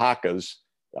and alpacas,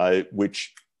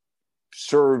 which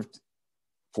served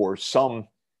for some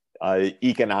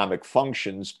economic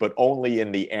functions, but only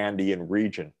in the Andean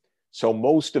region. So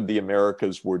most of the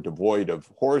Americas were devoid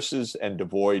of horses and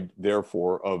devoid,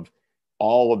 therefore, of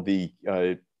all of the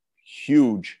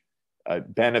huge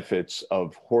benefits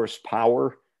of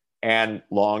horsepower and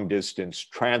long distance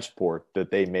transport that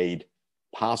they made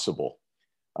possible.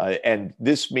 And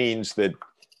this means that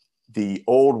the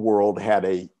old world had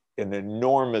an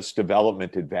enormous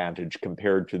development advantage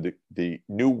compared to the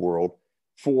new world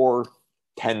for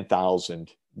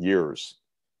 10,000 years.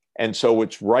 And so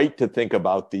it's right to think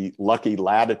about the lucky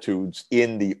latitudes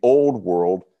in the old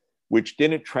world, which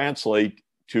didn't translate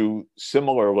to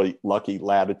similarly lucky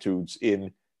latitudes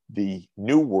in the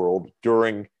new world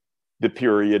during the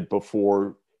period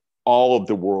before all of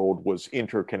the world was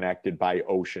interconnected by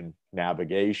ocean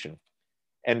navigation.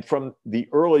 And from the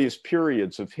earliest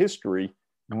periods of history,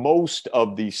 most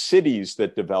of the cities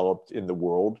that developed in the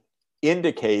world,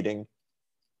 indicating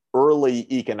early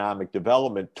economic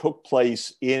development, took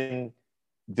place in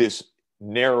this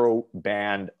narrow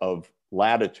band of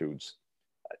latitudes.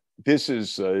 This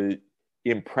is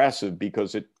impressive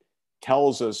because it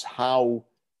tells us how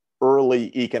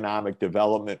early economic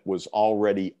development was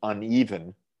already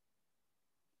uneven,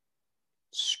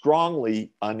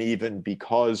 strongly uneven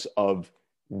because of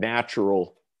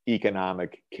natural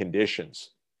economic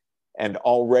conditions. And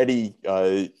already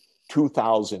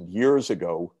 2,000 years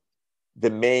ago, the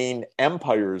main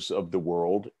empires of the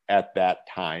world at that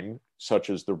time, such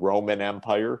as the Roman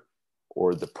Empire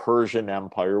or the Persian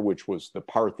Empire, which was the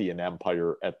Parthian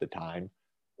Empire at the time,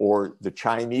 or the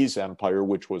Chinese Empire,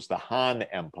 which was the Han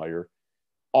Empire,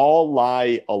 all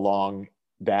lie along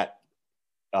that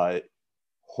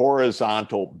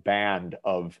horizontal band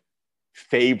of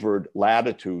favored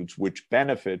latitudes, which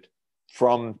benefit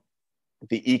from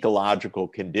the ecological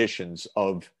conditions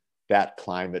of that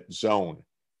climate zone,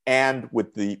 and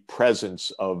with the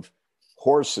presence of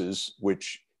horses,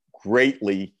 which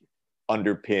greatly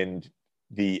underpinned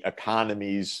the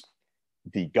economies,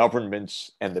 the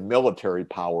governments, and the military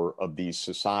power of these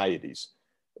societies.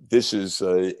 This is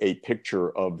a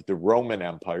picture of the Roman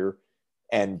Empire,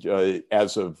 and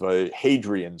as of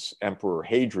Emperor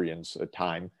Hadrian's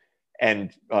time.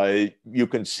 And you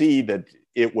can see that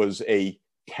it was a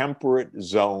temperate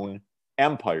zone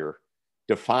empire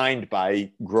defined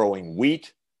by growing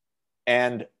wheat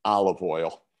and olive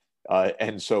oil.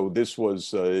 And so this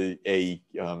was the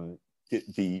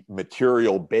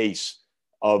material base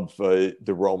of the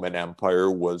Roman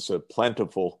Empire was a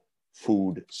plentiful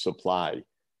food supply.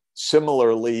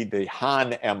 Similarly, the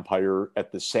Han Empire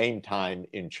at the same time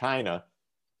in China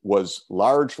was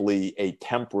largely a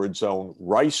temperate zone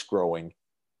rice growing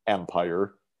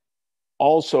empire,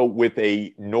 also with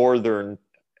a northern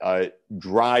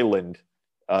dryland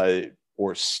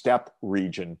or steppe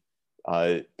region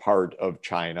part of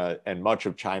China. And much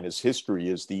of China's history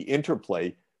is the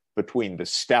interplay between the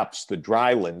steppes, the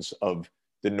drylands of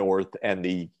the north, and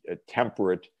the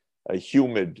temperate,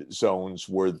 humid zones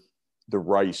where the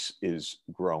rice is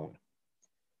grown.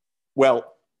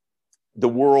 Well, the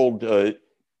world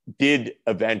did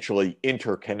eventually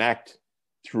interconnect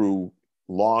through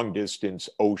long distance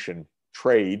ocean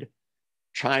trade.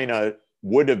 China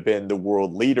would have been the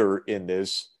world leader in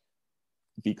this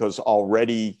because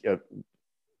already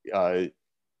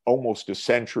almost a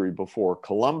century before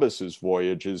Columbus's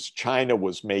voyages, China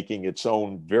was making its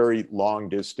own very long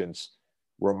distance,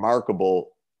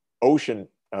 remarkable ocean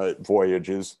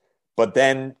voyages. But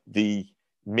then the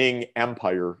Ming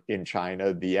Empire in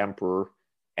China, the emperor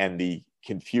and the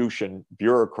Confucian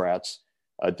bureaucrats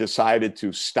decided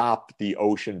to stop the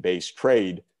ocean-based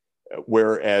trade,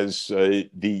 whereas the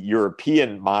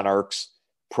European monarchs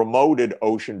promoted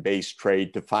ocean-based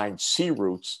trade to find sea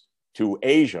routes to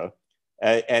Asia,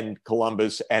 and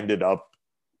Columbus ended up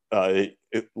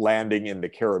landing in the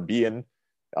Caribbean,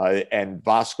 and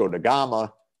Vasco da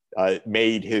Gama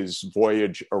made his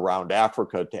voyage around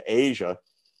Africa to Asia.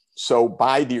 So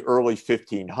by the early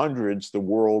 1500s, the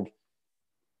world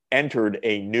entered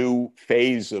a new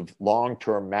phase of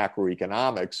long-term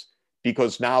macroeconomics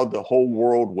because now the whole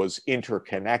world was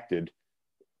interconnected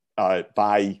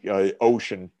by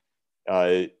ocean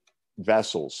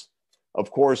vessels.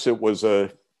 Of course, it was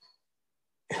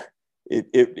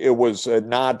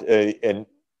not an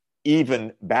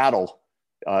even battle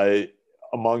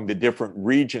among the different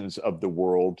regions of the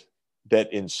world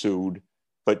that ensued,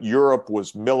 but Europe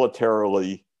was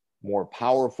militarily more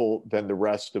powerful than the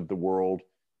rest of the world,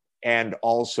 and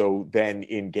also then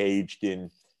engaged in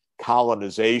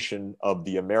colonization of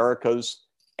the Americas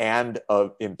and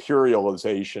of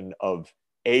imperialization of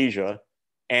Asia,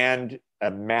 and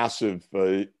a massive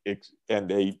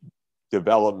and a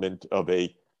development of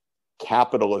a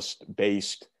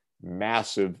capitalist-based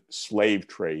massive slave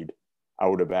trade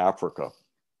out of Africa.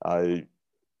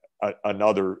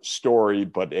 Another story,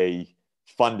 but a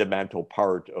fundamental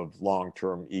part of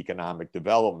long-term economic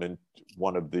development,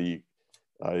 one of the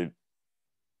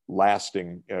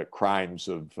lasting crimes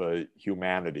of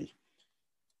humanity.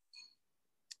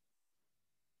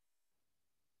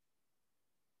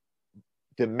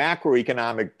 The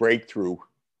macroeconomic breakthrough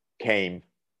came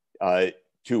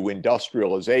to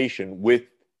industrialization with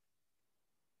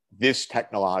this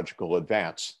technological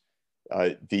advance.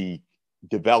 The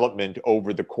development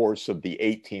over the course of the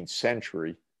 18th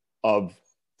century of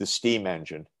the steam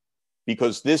engine,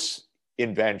 because this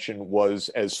invention was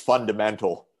as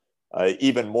fundamental,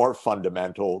 even more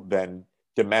fundamental than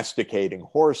domesticating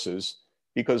horses,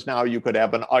 because now you could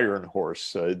have an iron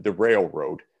horse, the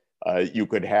railroad. You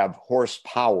could have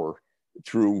horsepower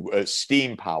through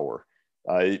steam power.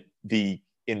 The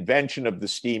invention of the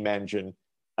steam engine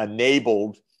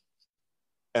enabled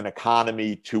an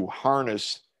economy to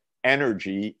harness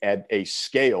energy at a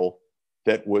scale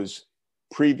that was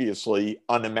previously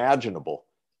unimaginable,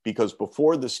 because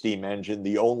before the steam engine,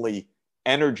 the only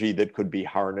energy that could be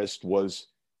harnessed was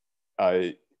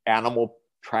animal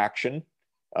traction,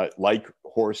 like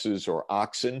horses or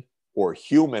oxen, or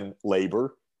human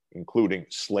labor, including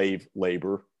slave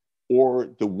labor, or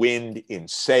the wind in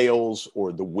sails,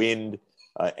 or the wind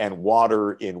and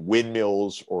water in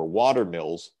windmills or water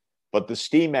mills. But the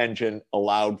steam engine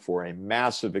allowed for a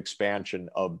massive expansion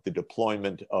of the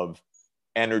deployment of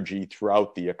energy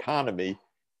throughout the economy,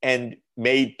 and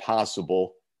made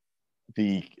possible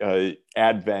the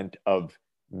advent of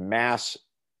mass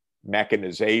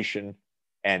mechanization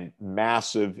and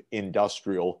massive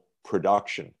industrial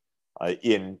production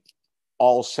in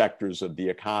all sectors of the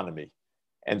economy.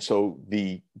 And so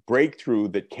the breakthrough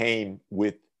that came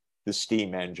with the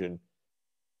steam engine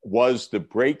was the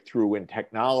breakthrough in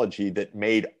technology that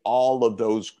made all of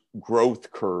those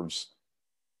growth curves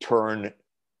turn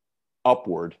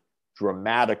upward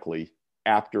dramatically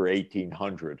after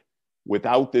 1800.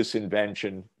 Without this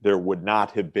invention, there would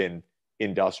not have been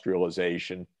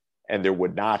industrialization, and there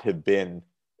would not have been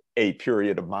a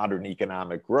period of modern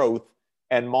economic growth.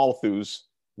 And Malthus,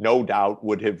 no doubt,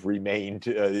 would have remained,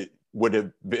 would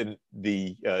have been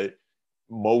the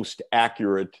most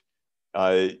accurate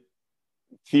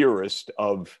theorist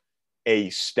of a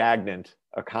stagnant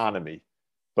economy.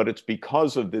 But it's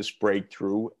because of this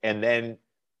breakthrough and then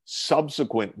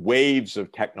subsequent waves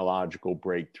of technological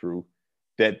breakthrough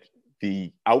that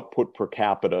the output per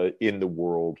capita in the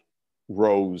world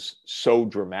rose so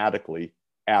dramatically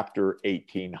after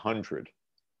 1800.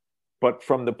 But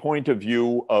from the point of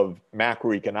view of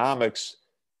macroeconomics,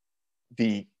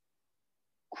 the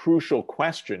crucial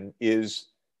question is,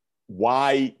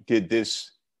 why did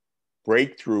this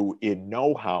breakthrough in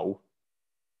know-how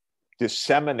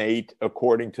disseminate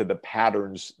according to the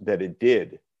patterns that it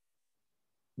did?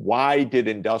 Why did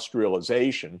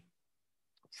industrialization,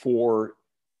 for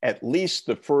at least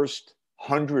the first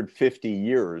 150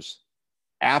 years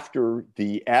after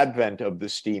the advent of the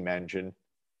steam engine,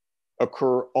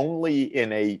 occur only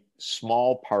in a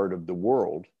small part of the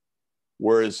world,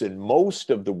 whereas in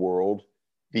most of the world,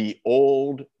 the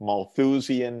old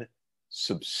Malthusian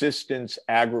subsistence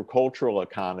agricultural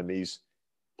economies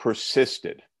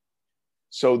persisted?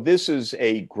 So this is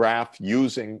a graph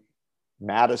using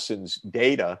Madison's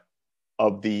data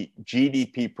of the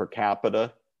GDP per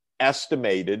capita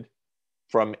estimated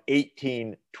from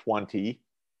 1820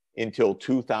 until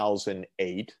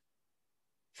 2008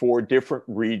 for different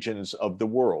regions of the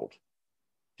world.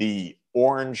 The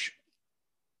orange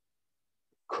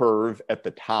curve at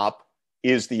the top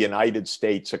is the United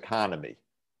States economy,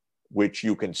 which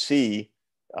you can see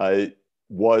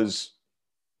was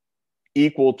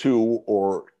equal to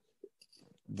or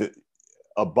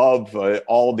above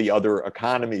all the other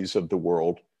economies of the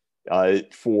world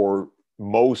for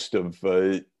most of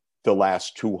the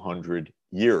last 200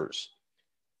 years.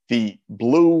 The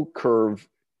blue curve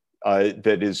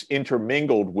that is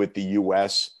intermingled with the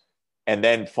US and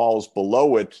then falls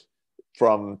below it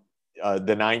from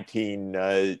the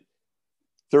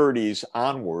 1930s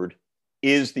onward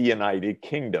is the United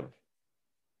Kingdom.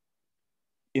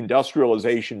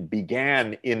 Industrialization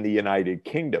began in the United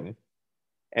Kingdom,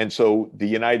 And so the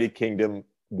United Kingdom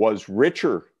was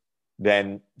richer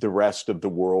than the rest of the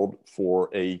world for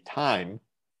a time.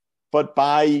 But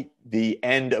by the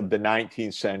end of the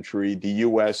 19th century, the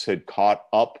US had caught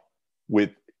up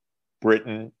with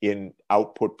Britain in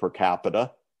output per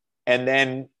capita and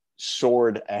then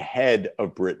soared ahead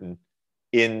of Britain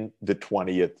in the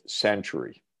 20th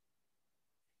century.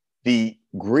 The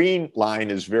green line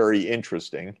is very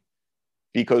interesting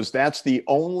because that's the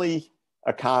only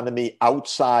economy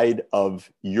outside of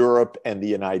Europe and the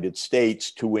United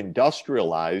States to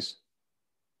industrialize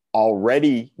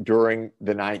already during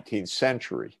the 19th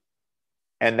century.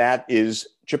 And that is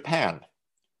Japan,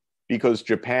 because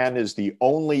Japan is the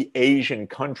only Asian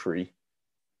country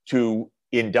to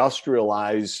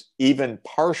industrialize even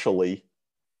partially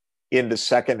in the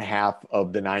second half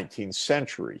of the 19th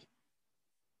century,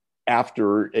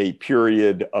 after a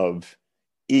period of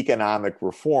economic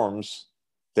reforms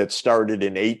that started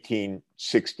in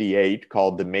 1868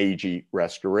 called the Meiji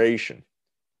Restoration.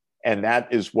 And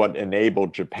that is what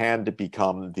enabled Japan to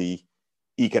become the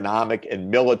economic and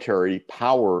military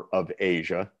power of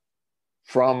Asia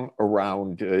from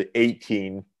around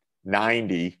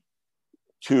 1890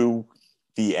 to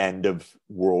the end of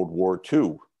World War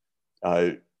II,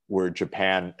 where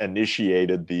Japan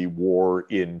initiated the war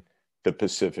in the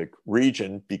Pacific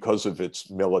region because of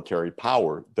its military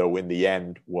power, though in the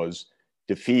end was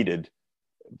defeated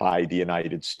by the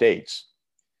United States.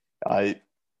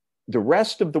 The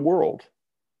rest of the world,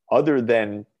 other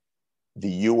than the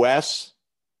US,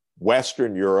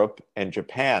 Western Europe, and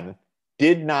Japan,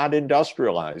 did not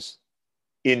industrialize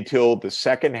until the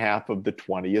second half of the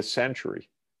 20th century.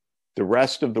 The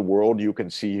rest of the world, you can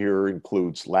see here,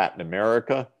 includes Latin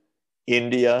America,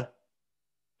 India,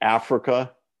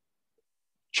 Africa,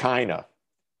 China.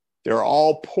 They're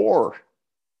all poor,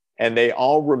 and they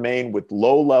all remain with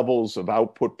low levels of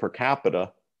output per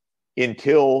capita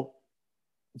until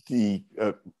the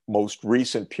most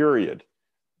recent period.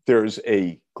 There's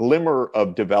a glimmer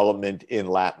of development in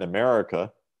Latin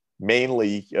America,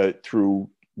 mainly through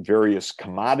various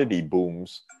commodity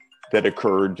booms that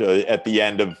occurred at the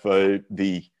end of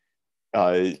the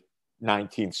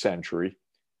 19th century.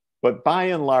 But by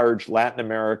and large, Latin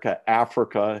America,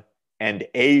 Africa, and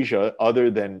Asia, other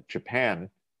than Japan,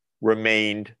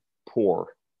 remained poor.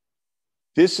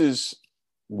 This is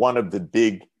one of the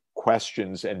big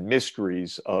questions and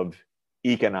mysteries of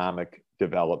economic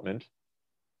development.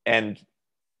 And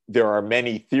there are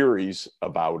many theories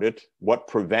about it. What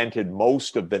prevented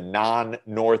most of the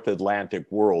non-North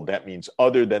Atlantic world, that means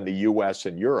other than the US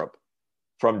and Europe,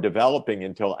 from developing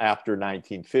until after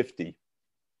 1950?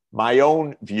 My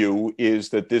own view is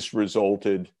that this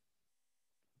resulted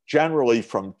generally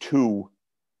from two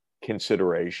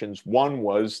considerations. One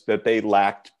was that they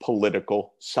lacked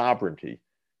political sovereignty.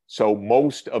 So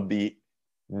most of the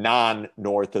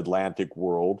non-North Atlantic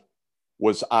world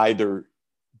was either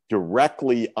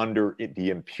directly under the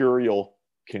imperial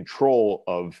control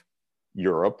of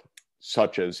Europe,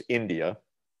 such as India,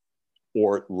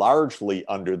 or largely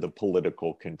under the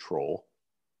political control,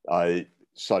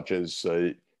 such as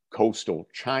coastal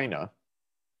China,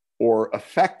 or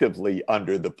effectively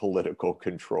under the political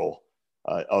control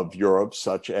of Europe,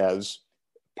 such as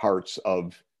parts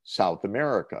of South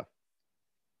America.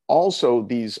 Also,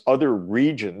 these other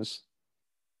regions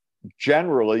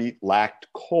generally lacked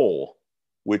coal,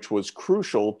 which was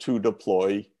crucial to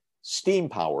deploy steam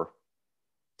power.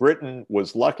 Britain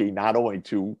was lucky not only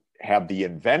to have the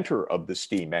inventor of the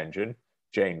steam engine,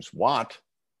 James Watt,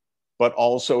 but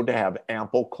also to have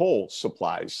ample coal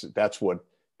supplies. That's what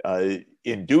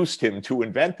induced him to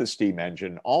invent the steam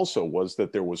engine also, was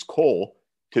that there was coal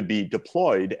to be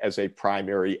deployed as a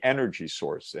primary energy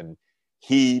source. And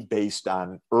he, based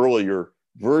on earlier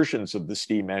versions of the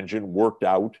steam engine, worked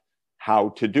out how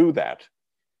to do that.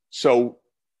 So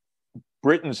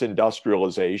Britain's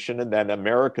industrialization and then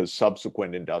America's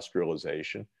subsequent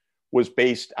industrialization was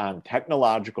based on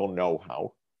technological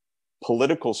know-how,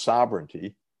 political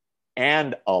sovereignty,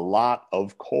 and a lot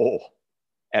of coal.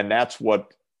 And that's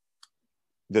what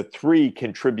the three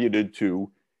contributed to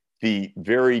the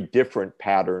very different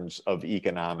patterns of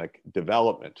economic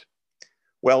development.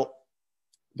 Well,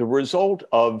 the result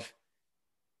of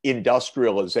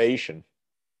industrialization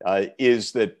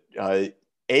is that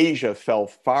Asia fell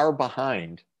far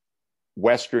behind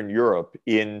Western Europe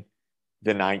in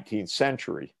the 19th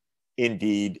century.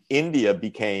 Indeed, India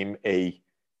became a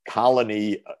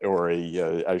colony, or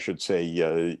I should say,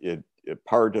 a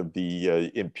part of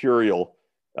the imperial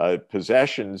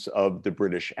possessions of the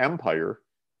British Empire,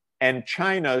 and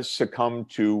China succumbed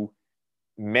to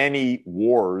many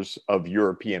wars of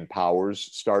European powers,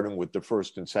 starting with the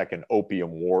First and Second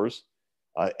Opium Wars,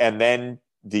 and then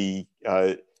the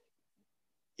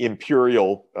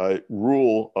imperial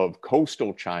rule of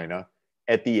coastal China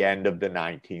at the end of the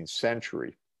 19th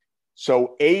century.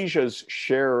 So Asia's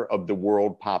share of the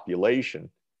world population,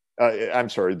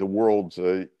 the world's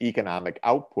economic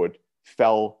output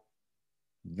fell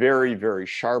very, very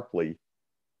sharply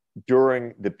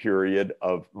during the period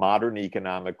of modern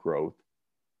economic growth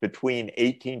between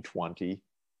 1820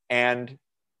 and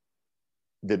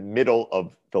the middle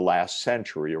of the last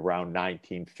century, around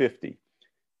 1950.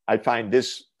 I find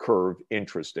this curve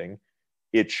interesting.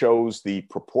 It shows the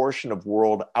proportion of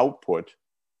world output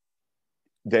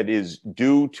that is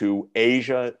due to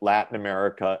Asia, Latin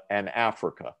America, and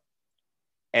Africa.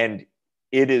 And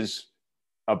it is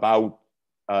about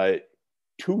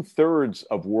 2/3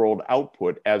 of world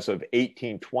output as of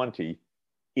 1820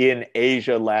 in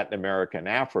Asia, Latin America, and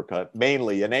Africa,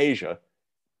 mainly in Asia,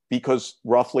 because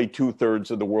roughly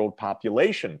 2/3 of the world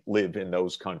population live in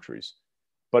those countries.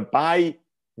 But by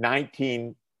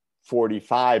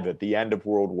 1945, at the end of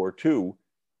World War II,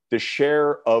 the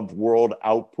share of world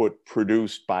output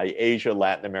produced by Asia,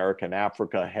 Latin America, and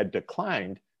Africa had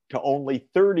declined to only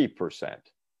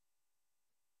 30%.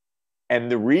 And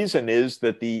the reason is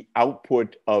that the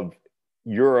output of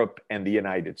Europe and the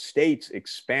United States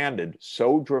expanded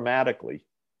so dramatically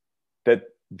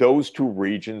that those two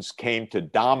regions came to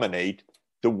dominate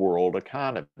the world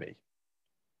economy.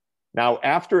 Now,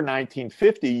 after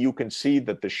 1950, you can see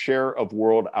that the share of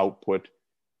world output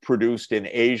produced in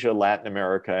Asia, Latin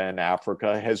America, and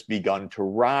Africa has begun to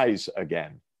rise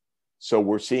again. So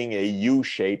we're seeing a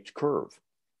U-shaped curve.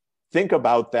 Think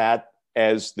about that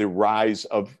as the rise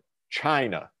of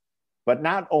China, but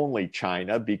not only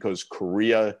China, because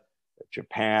Korea,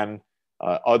 Japan,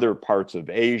 other parts of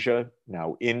Asia,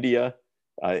 now India,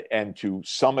 and to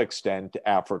some extent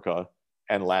Africa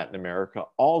and Latin America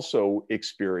also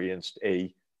experienced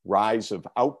a rise of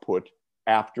output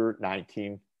after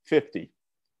 1950.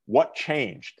 What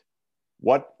changed?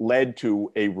 What led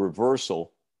to a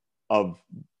reversal of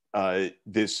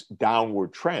this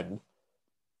downward trend?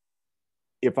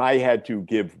 If I had to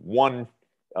give one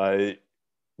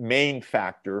main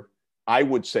factor, I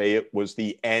would say it was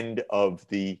the end of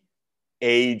the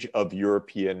age of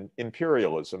European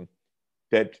imperialism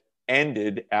that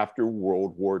ended after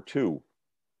World War II.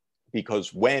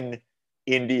 Because when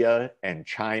India and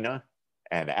China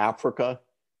and Africa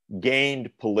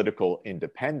gained political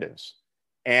independence,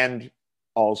 and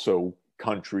also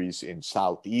countries in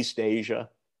Southeast Asia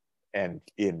and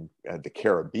in the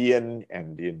Caribbean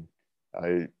and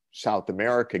in South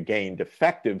America gained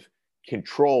effective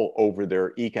control over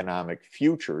their economic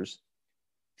futures,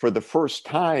 for the first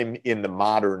time in the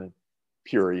modern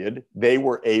period, they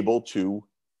were able to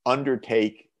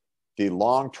undertake the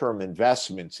long-term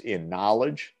investments in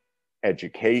knowledge,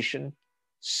 education,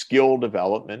 skill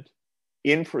development,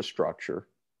 infrastructure,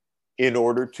 in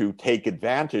order to take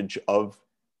advantage of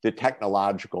the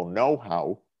technological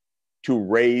know-how to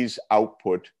raise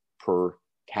output per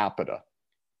capita.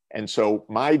 And so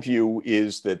my view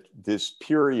is that this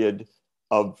period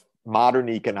of modern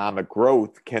economic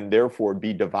growth can therefore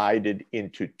be divided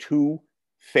into two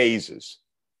phases.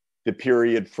 The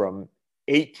period from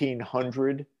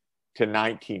 1800 to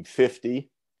 1950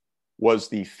 was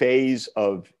the phase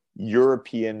of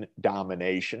European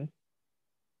domination,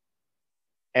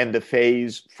 and the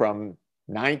phase from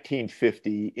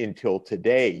 1950 until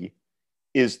today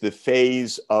is the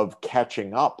phase of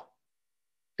catching up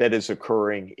that is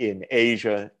occurring in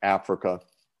Asia, Africa,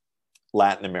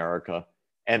 Latin America,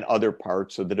 and other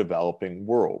parts of the developing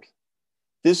world.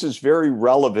 This is very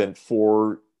relevant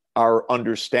for our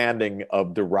understanding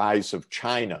of the rise of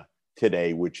China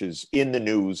today, which is in the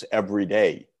news every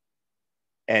day.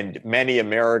 And many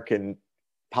American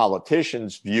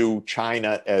politicians view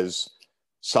China as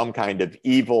some kind of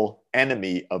evil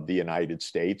enemy of the United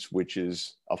States, which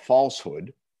is a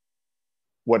falsehood.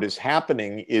 What is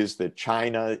happening is that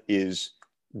China is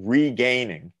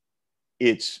regaining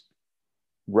its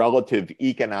relative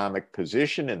economic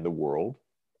position in the world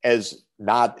as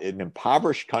not an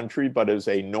impoverished country, but as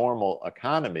a normal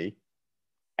economy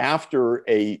after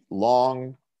a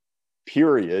long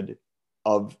period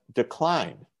of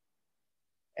decline.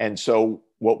 And so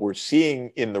what we're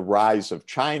seeing in the rise of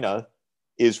China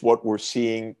is what we're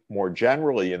seeing more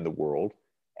generally in the world,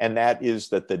 and that is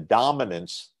that the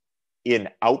dominance in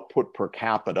output per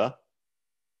capita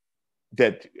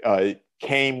that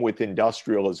came with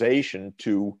industrialization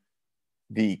to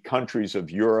the countries of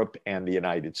Europe and the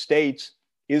United States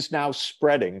is now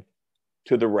spreading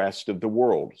to the rest of the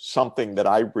world, something that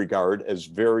I regard as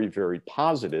very, very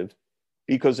positive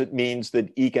because it means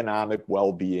that economic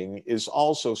well-being is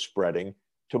also spreading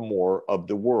to more of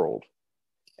the world.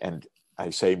 And I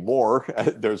say more,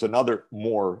 there's another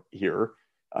more here,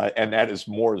 and that is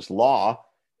Moore's law.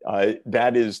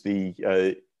 That is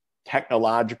the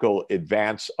technological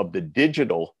advance of the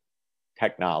digital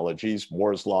technologies.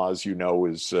 Moore's law, as you know,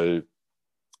 is a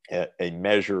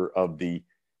measure of the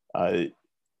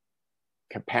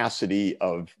capacity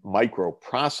of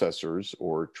microprocessors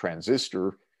or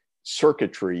transistor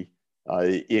circuitry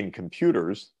in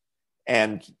computers.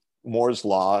 And Moore's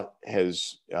law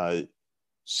has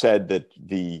said that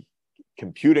the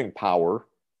computing power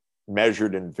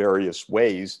measured in various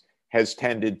ways has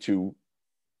tended to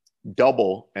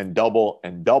double and double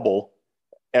and double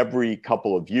every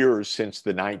couple of years since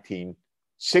the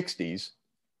 1960s.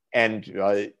 And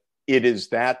it is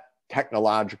that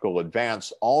technological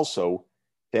advance also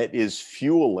that is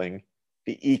fueling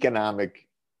the economic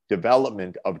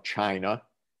development of China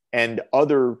and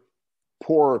other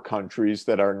poorer countries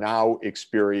that are now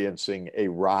experiencing a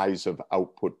rise of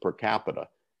output per capita.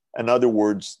 In other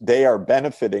words, they are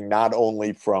benefiting not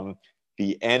only from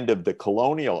the end of the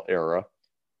colonial era,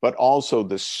 but also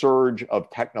the surge of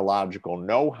technological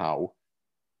know-how,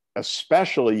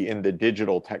 especially in the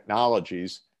digital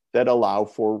technologies that allow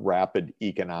for rapid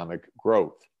economic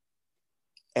growth.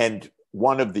 And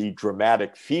one of the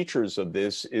dramatic features of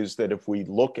this is that if we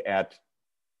look at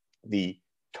the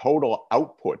total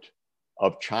output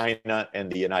of China and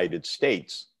the United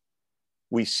States,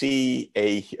 we see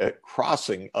a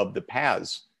crossing of the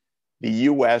paths. The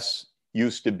US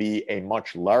used to be a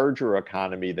much larger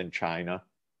economy than China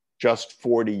just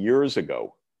 40 years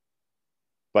ago.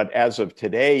 But as of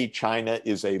today, China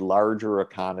is a larger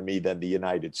economy than the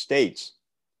United States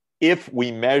if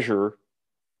we measure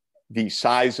the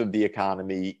size of the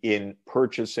economy in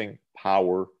purchasing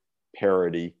power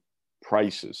parity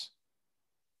prices.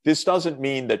 This doesn't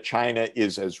mean that China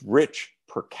is as rich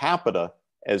per capita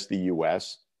as the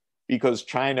US, because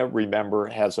China, remember,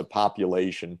 has a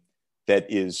population that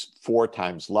is 4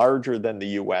 times larger than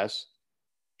the US.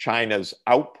 China's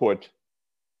output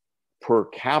per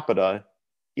capita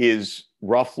is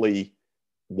roughly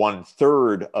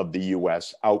 1/3 of the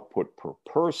US output per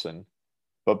person.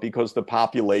 But because the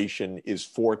population is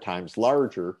 4 times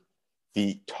larger,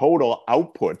 the total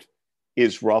output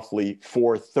is roughly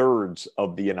 4/3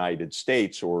 of the United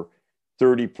States, or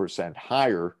 30%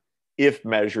 higher if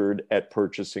measured at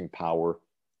purchasing power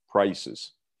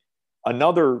prices.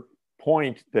 Another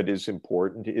point that is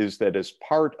important is that as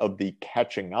part of the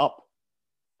catching up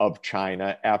of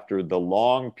China after the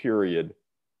long period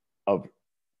of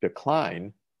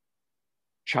decline,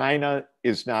 China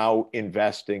is now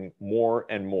investing more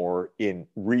and more in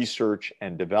research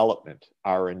and development,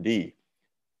 R&D.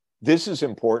 This is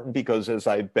important because, as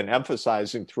I've been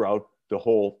emphasizing throughout the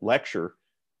whole lecture,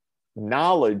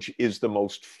 knowledge is the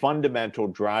most fundamental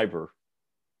driver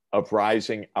of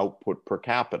rising output per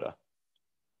capita.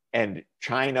 And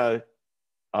China,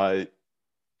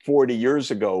 40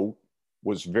 years ago,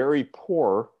 was very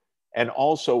poor and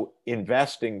also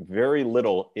investing very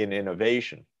little in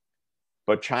innovation.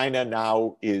 But China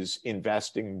now is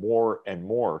investing more and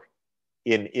more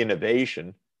in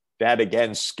innovation. That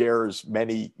again scares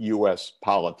many US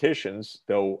politicians,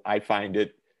 though I find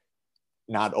it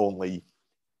not only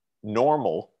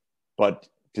normal, but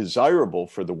desirable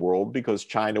for the world, because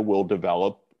China will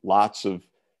develop lots of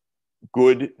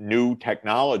good new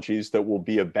technologies that will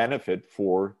be a benefit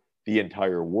for the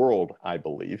entire world, I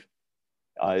believe.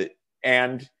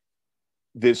 And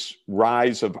this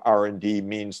rise of R&D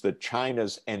means that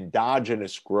China's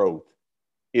endogenous growth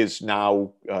is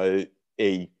now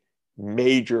a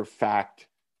major fact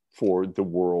for the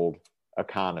world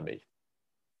economy.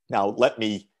 Now, let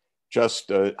me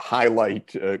just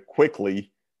highlight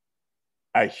quickly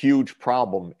a huge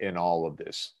problem in all of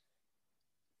this.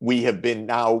 We have been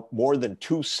now more than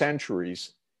 2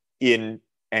 centuries in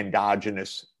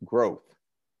endogenous growth.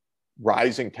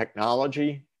 Rising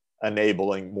technology,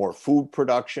 enabling more food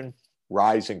production,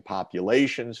 rising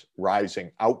populations,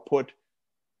 rising output,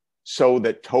 so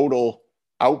that total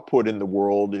output in the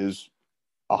world is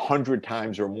 100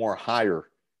 times or more higher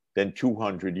than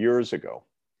 200 years ago.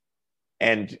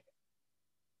 And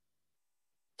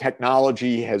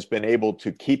technology has been able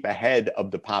to keep ahead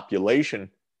of the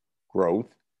population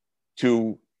growth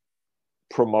to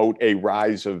promote a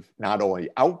rise of not only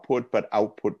output, but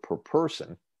output per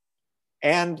person.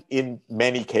 And in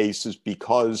many cases,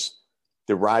 because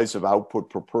the rise of output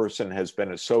per person has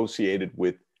been associated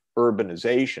with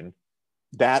urbanization,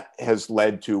 that has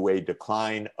led to a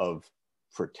decline of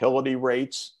fertility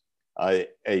rates, a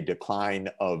decline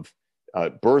of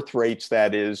birth rates,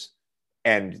 that is,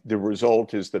 and the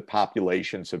result is that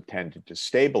populations have tended to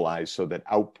stabilize so that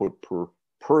output per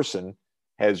person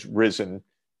has risen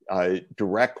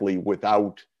directly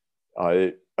without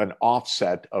an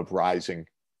offset of rising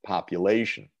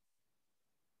population.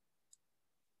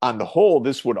 On the whole,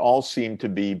 this would all seem to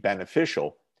be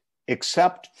beneficial,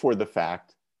 except for the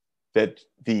fact that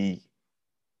the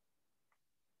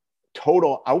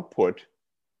total output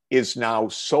is now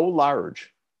so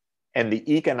large, and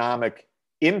the economic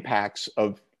impacts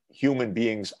of human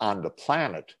beings on the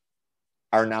planet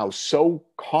are now so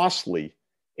costly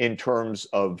in terms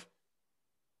of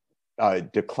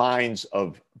declines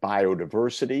of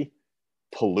biodiversity,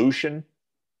 pollution,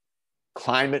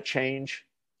 climate change,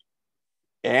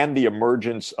 and the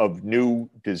emergence of new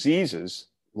diseases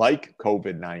like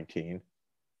COVID-19,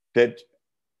 that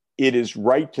it is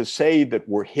right to say that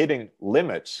we're hitting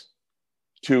limits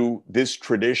to this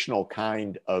traditional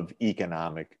kind of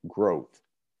economic growth.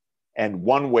 And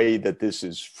one way that this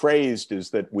is phrased is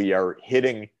that we are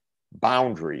hitting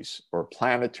boundaries or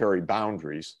planetary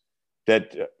boundaries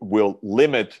that will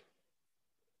limit,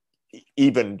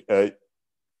 even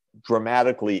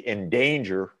dramatically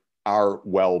endanger our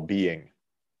well-being.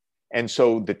 And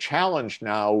so the challenge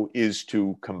now is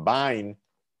to combine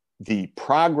the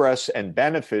progress and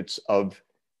benefits of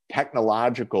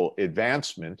technological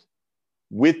advancement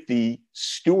with the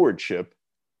stewardship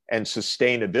and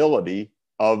sustainability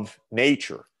of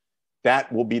nature.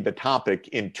 That will be the topic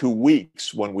in 2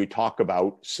 weeks when we talk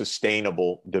about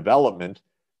sustainable development,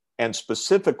 and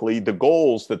specifically the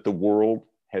goals that the world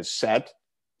has set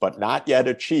but not yet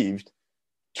achieved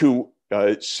to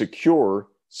secure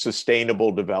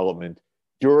sustainable development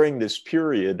during this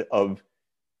period of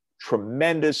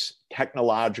tremendous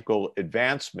technological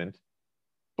advancement,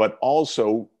 but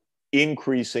also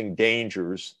increasing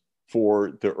dangers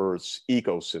for the Earth's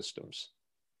ecosystems.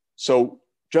 So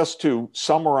just to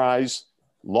summarize,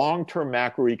 long-term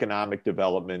macroeconomic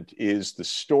development is the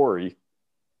story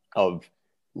of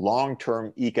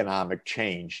long-term economic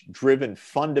change driven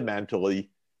fundamentally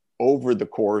over the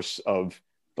course of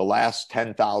the last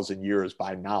 10,000 years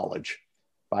by knowledge,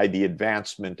 by the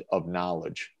advancement of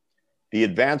knowledge. The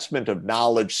advancement of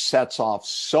knowledge sets off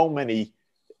so many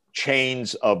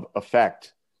chains of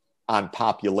effect on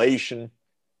population,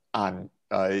 on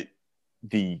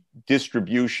the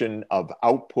distribution of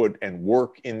output and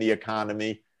work in the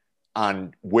economy,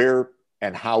 on where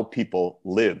and how people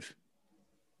live.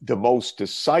 The most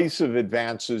decisive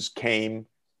advances came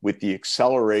with the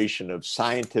acceleration of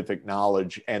scientific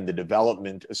knowledge and the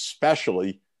development,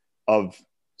 especially of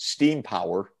steam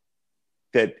power,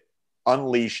 that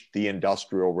unleashed the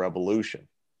Industrial Revolution.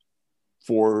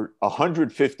 For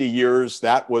 150 years,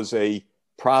 that was a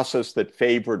process that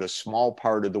favored a small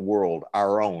part of the world,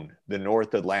 our own, the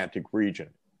North Atlantic region,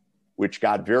 which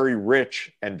got very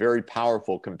rich and very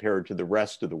powerful compared to the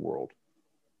rest of the world.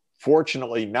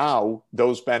 Fortunately, now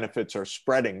those benefits are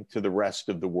spreading to the rest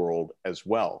of the world as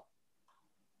well.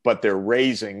 But they're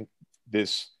raising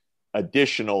this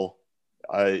additional,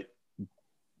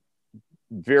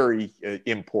 very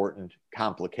important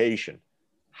complication: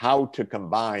 how to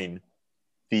combine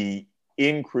the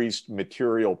increased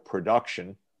material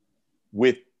production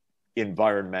with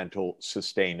environmental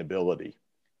sustainability.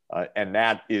 And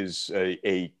that is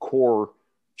a core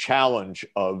challenge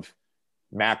of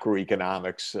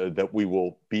macroeconomics that we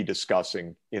will be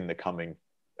discussing in the coming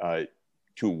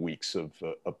 2 weeks of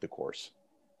the course.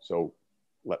 So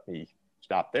let me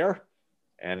stop there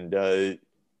and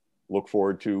look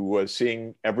forward to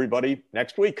seeing everybody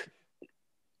next week.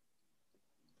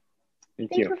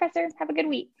 Thank you, Professor. Have a good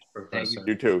week. Thank you.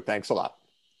 You too. Thanks a lot.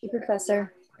 Thank you,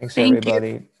 Professor. Thanks,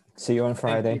 everybody. See you on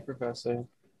Friday. Thank you, Professor.